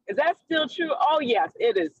thought, is that still true? Oh, yes,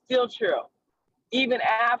 it is still true. Even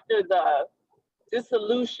after the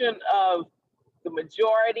dissolution of the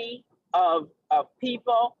majority of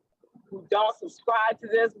people who don't subscribe to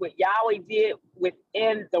this, what Yahweh did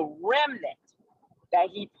within the remnant that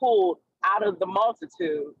he pulled out of the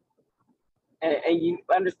multitude. And you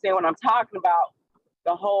understand what I'm talking about,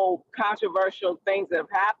 the whole controversial things that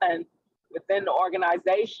have happened within the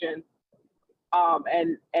organization,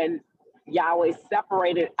 and Yahweh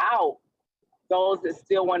separated out those that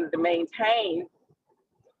still wanted to maintain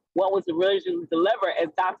what was originally delivered, as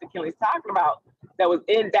Dr. Kinley's talking about, that was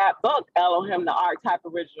in that book, Elohim, the Archetype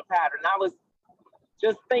Original Pattern. I was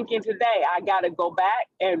just thinking today, I got to go back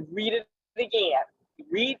and read it again,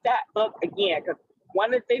 read that book again, because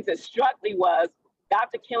one of the things that struck me was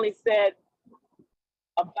Dr. Kinley said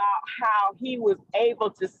about how he was able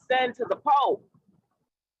to send to the Pope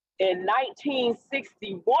in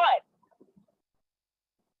 1961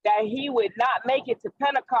 that he would not make it to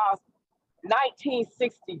Pentecost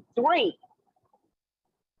 1963.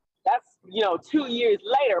 That's 2 years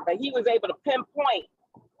later, but he was able to pinpoint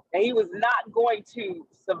that he was not going to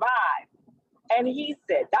survive. And he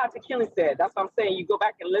said, Dr. Kinley said, that's what I'm saying, you go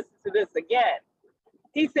back and listen to this again.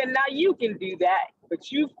 He said, now you can do that,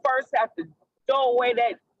 but you first have to throw away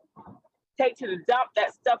take to the dump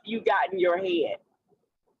that stuff you got in your head.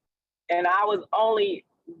 And I was only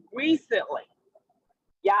recently,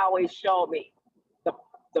 Yahweh showed me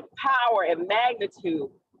the power and magnitude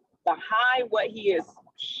behind what he has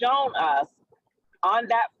shown us on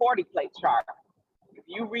that 40 plate chart. If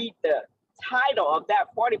you read the title of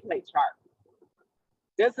that 40 plate chart,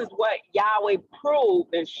 this is what Yahweh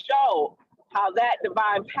proved and showed, how that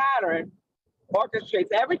divine pattern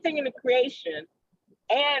orchestrates everything in the creation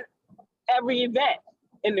and every event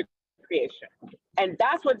in the creation. And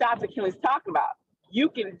that's what Dr. Kinley's talking about. You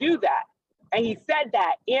can do that. And he said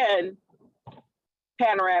that in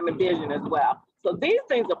Panoramic Vision as well. So these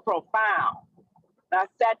things are profound. And I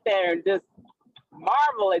sat there and just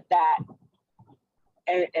marvel at that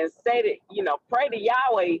and say that, pray to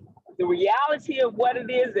Yahweh, the reality of what it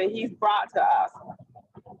is that he's brought to us.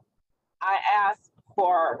 I ask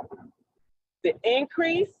for the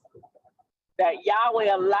increase that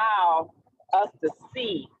Yahweh allow us to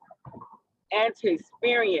see and to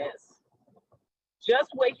experience just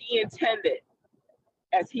what he intended,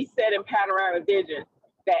 as he said in Panoramic Vision,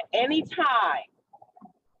 that anytime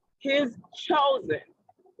his chosen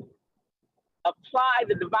apply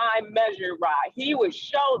the divine measure right, he would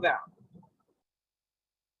show them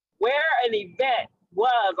where an event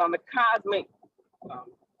was on the cosmic,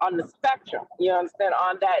 on the spectrum, you understand,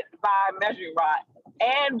 on that divine measuring rod,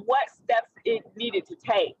 and what steps it needed to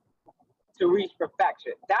take to reach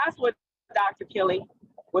perfection. That's what Dr. Kinley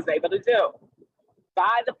was able to do.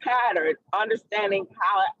 By the pattern, understanding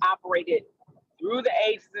how it operated through the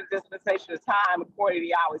ages and dispensation of time according to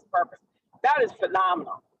Yahweh's purpose. That is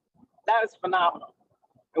phenomenal. That is phenomenal.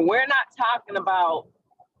 And we're not talking about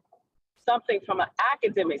something from an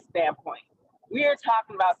academic standpoint. We are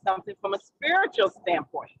talking about something from a spiritual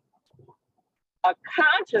standpoint, a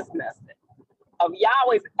consciousness of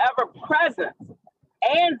Yahweh's ever-presence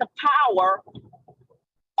and the power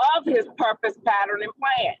of his purpose, pattern, and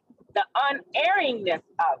plan, the unerringness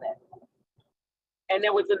of it. And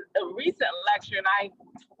there was a recent lecture, and I'm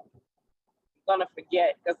gonna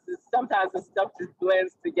forget, because sometimes the stuff just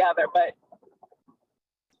blends together, but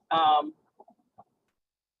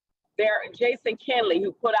Jason Kinley,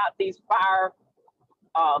 who put out these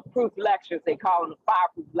fire-proof lectures, they call them the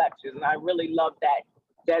fire-proof lectures, and I really love that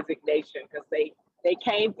designation because they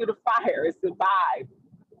came through the fire and survived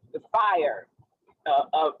the fire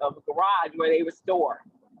of a garage where they were stored.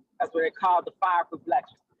 That's what they called the fire-proof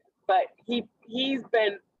lectures. But he's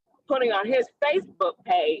been putting on his Facebook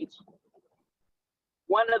page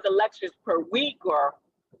one of the lectures per week or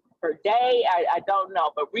per day, I don't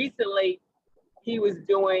know, but recently he was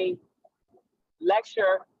doing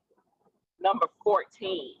lecture number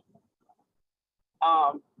 14. It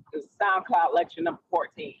was SoundCloud lecture number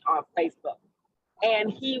 14 on Facebook.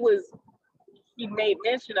 And he made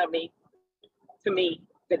mention of to me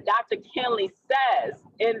that Dr. Kinley says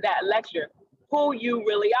in that lecture who you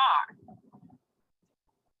really are.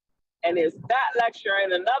 And it's that lecture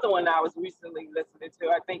and another one I was recently listening to,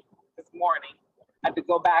 I think this morning. I had to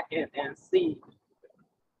go back and see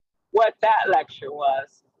what that lecture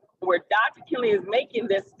was, where Dr. Kinley is making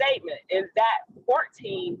this statement. In that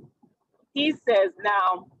 14, he says,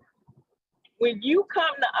 now, when you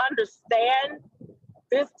come to understand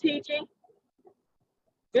this teaching,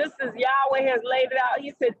 this is Yahweh has laid it out.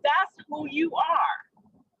 He said, that's who you are.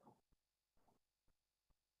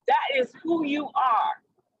 That is who you are.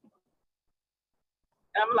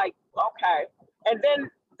 And I'm like, okay. And then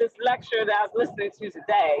this lecture that I was listening to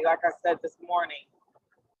today, like I said this morning,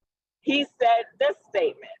 he said this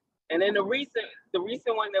statement. And in the recent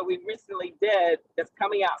one that we recently did that's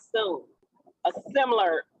coming out soon, a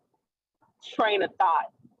similar train of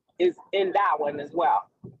thought is in that one as well.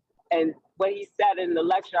 And what he said in the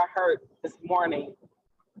lecture I heard this morning,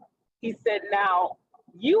 he said, now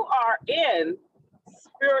you are in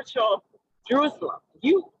spiritual Jerusalem.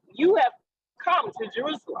 You have come to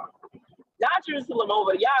Jerusalem, not Jerusalem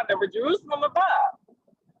over yonder, but Jerusalem above.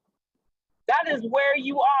 That is where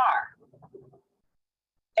you are.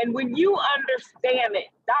 And when you understand it,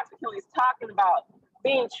 Dr. Kelly's talking about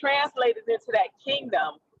being translated into that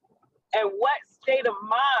kingdom and what state of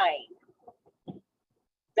mind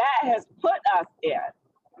that has put us in,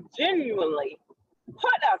 genuinely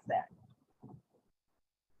put us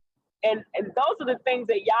in. And those are the things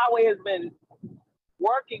that Yahweh has been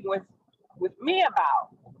working with me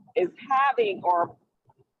about, is having or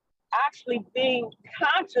actually being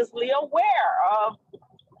consciously aware of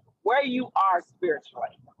where you are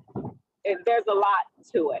spiritually. And there's a lot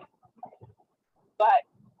to it. But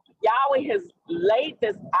Yahweh has laid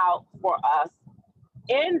this out for us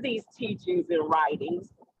in these teachings and writings,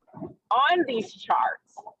 on these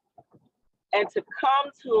charts, and to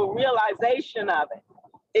come to a realization of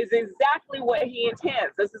it is exactly what he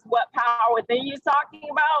intends. This is what power within you is talking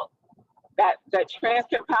about, that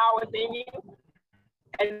transcript power within you.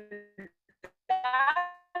 And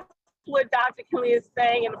that's what Dr. Kelly is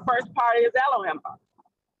saying in the first part of his Elohim book,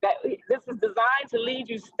 that this is designed to lead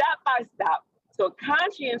you step by step to a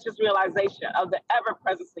conscientious realization of the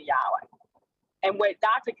ever-presence of Yahweh. And what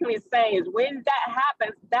Dr. Kelly is saying is when that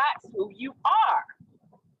happens, that's who you are.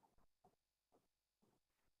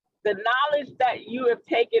 The knowledge that you have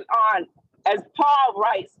taken on, as Paul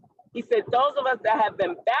writes, he said, those of us that have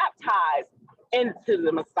been baptized into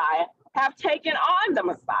the Messiah have taken on the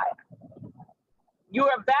Messiah. You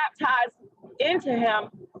are baptized into him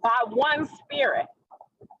by one spirit,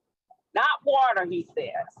 not water, he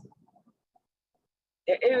says.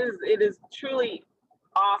 It is truly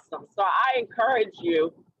awesome. So I encourage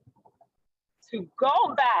you to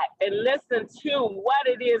go back and listen to what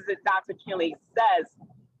it is that Dr. Kelly says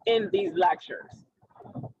in these lectures.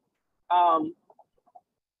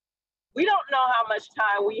 We don't know how much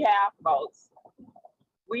time we have, folks.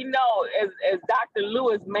 We know, as Dr.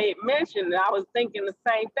 Lewis made mention, and I was thinking the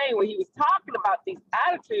same thing when he was talking about these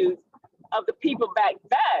attitudes of the people back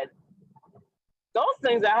then. Those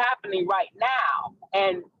things are happening right now.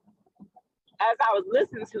 And as I was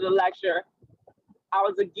listening to the lecture, I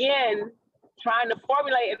was again trying to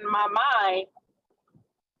formulate in my mind,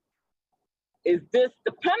 is this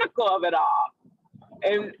the pinnacle of it all?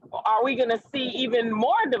 And are we gonna see even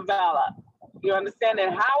more develop? You understand?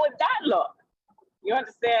 And how would that look? You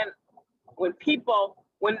understand? When people,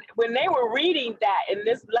 when they were reading that in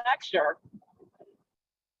this lecture,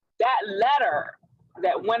 that letter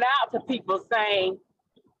that went out to people saying,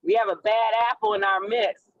 we have a bad apple in our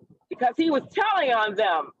midst, because he was telling on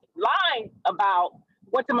them, lying about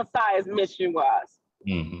what the Messiah's mission was.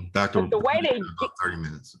 Mm-hmm. Dr. But the way they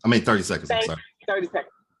about 30 seconds. I'm sorry. 30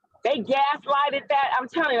 seconds. They gaslighted that. I'm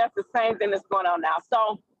telling you, that's the same thing that's going on now.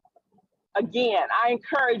 So again, I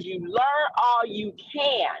encourage you, learn all you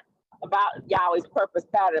can about Yahweh's purpose,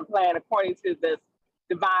 pattern, and plan according to this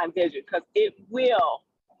divine vision, because it will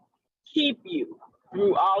keep you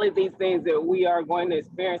through all of these things that we are going to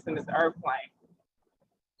experience in this earth plane.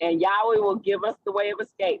 And Yahweh will give us the way of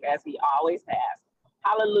escape, as he always has.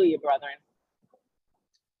 Hallelujah, brethren.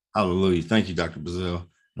 Hallelujah. Thank you, Dr. Bazille.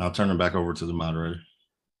 And I'll turn it back over to the moderator.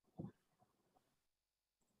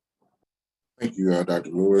 Thank you,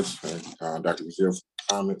 Dr. Lewis and Dr. Bazille for the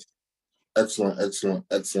comments.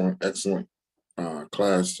 Excellent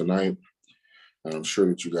class tonight. And I'm sure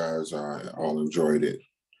that you guys all enjoyed it.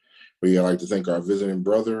 But yeah, I'd like to thank our visiting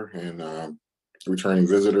brother and returning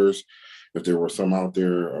visitors. If there were some out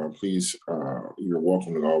there, please, you're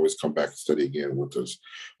welcome to always come back and study again with us.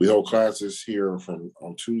 We hold classes here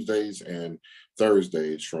on Tuesdays and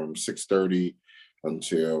Thursdays from 6:30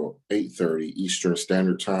 until 8:30 Eastern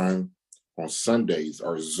Standard Time. On Sundays,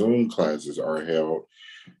 our Zoom classes are held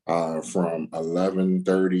from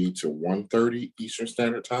 11:30 to 1:30 Eastern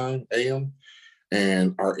Standard Time, AM.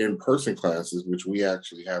 And our in-person classes, which we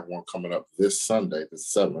actually have one coming up this Sunday, the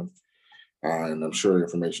 7th, and I'm sure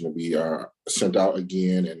information will be sent out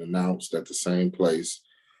again and announced at the same place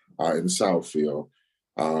in Southfield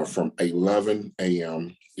from 11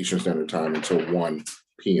 a.m. Eastern Standard Time until 1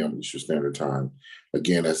 p.m. Eastern Standard Time.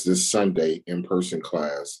 Again, that's this Sunday in-person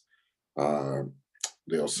class.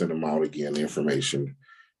 They'll send them out again, the information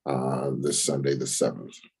this Sunday, the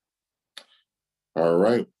 7th. All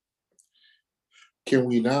right. Can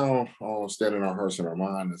we now all stand in our hearts and our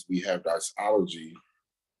mind as we have doxology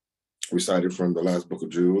recited from the last book of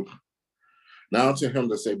Jude? Now to him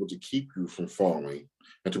that's able to keep you from falling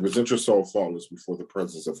and to present your soul faultless before the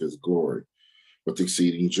presence of his glory with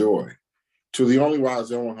exceeding joy. To the only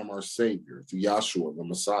wise Elohim, our Savior, through Yahshua, the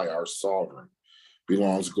Messiah, our Sovereign,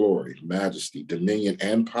 belongs glory, majesty, dominion,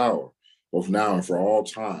 and power, both now and for all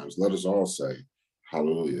times. Let us all say,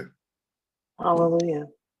 hallelujah. Hallelujah.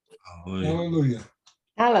 Hallelujah.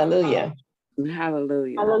 Hallelujah.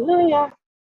 Hallelujah. Hallelujah.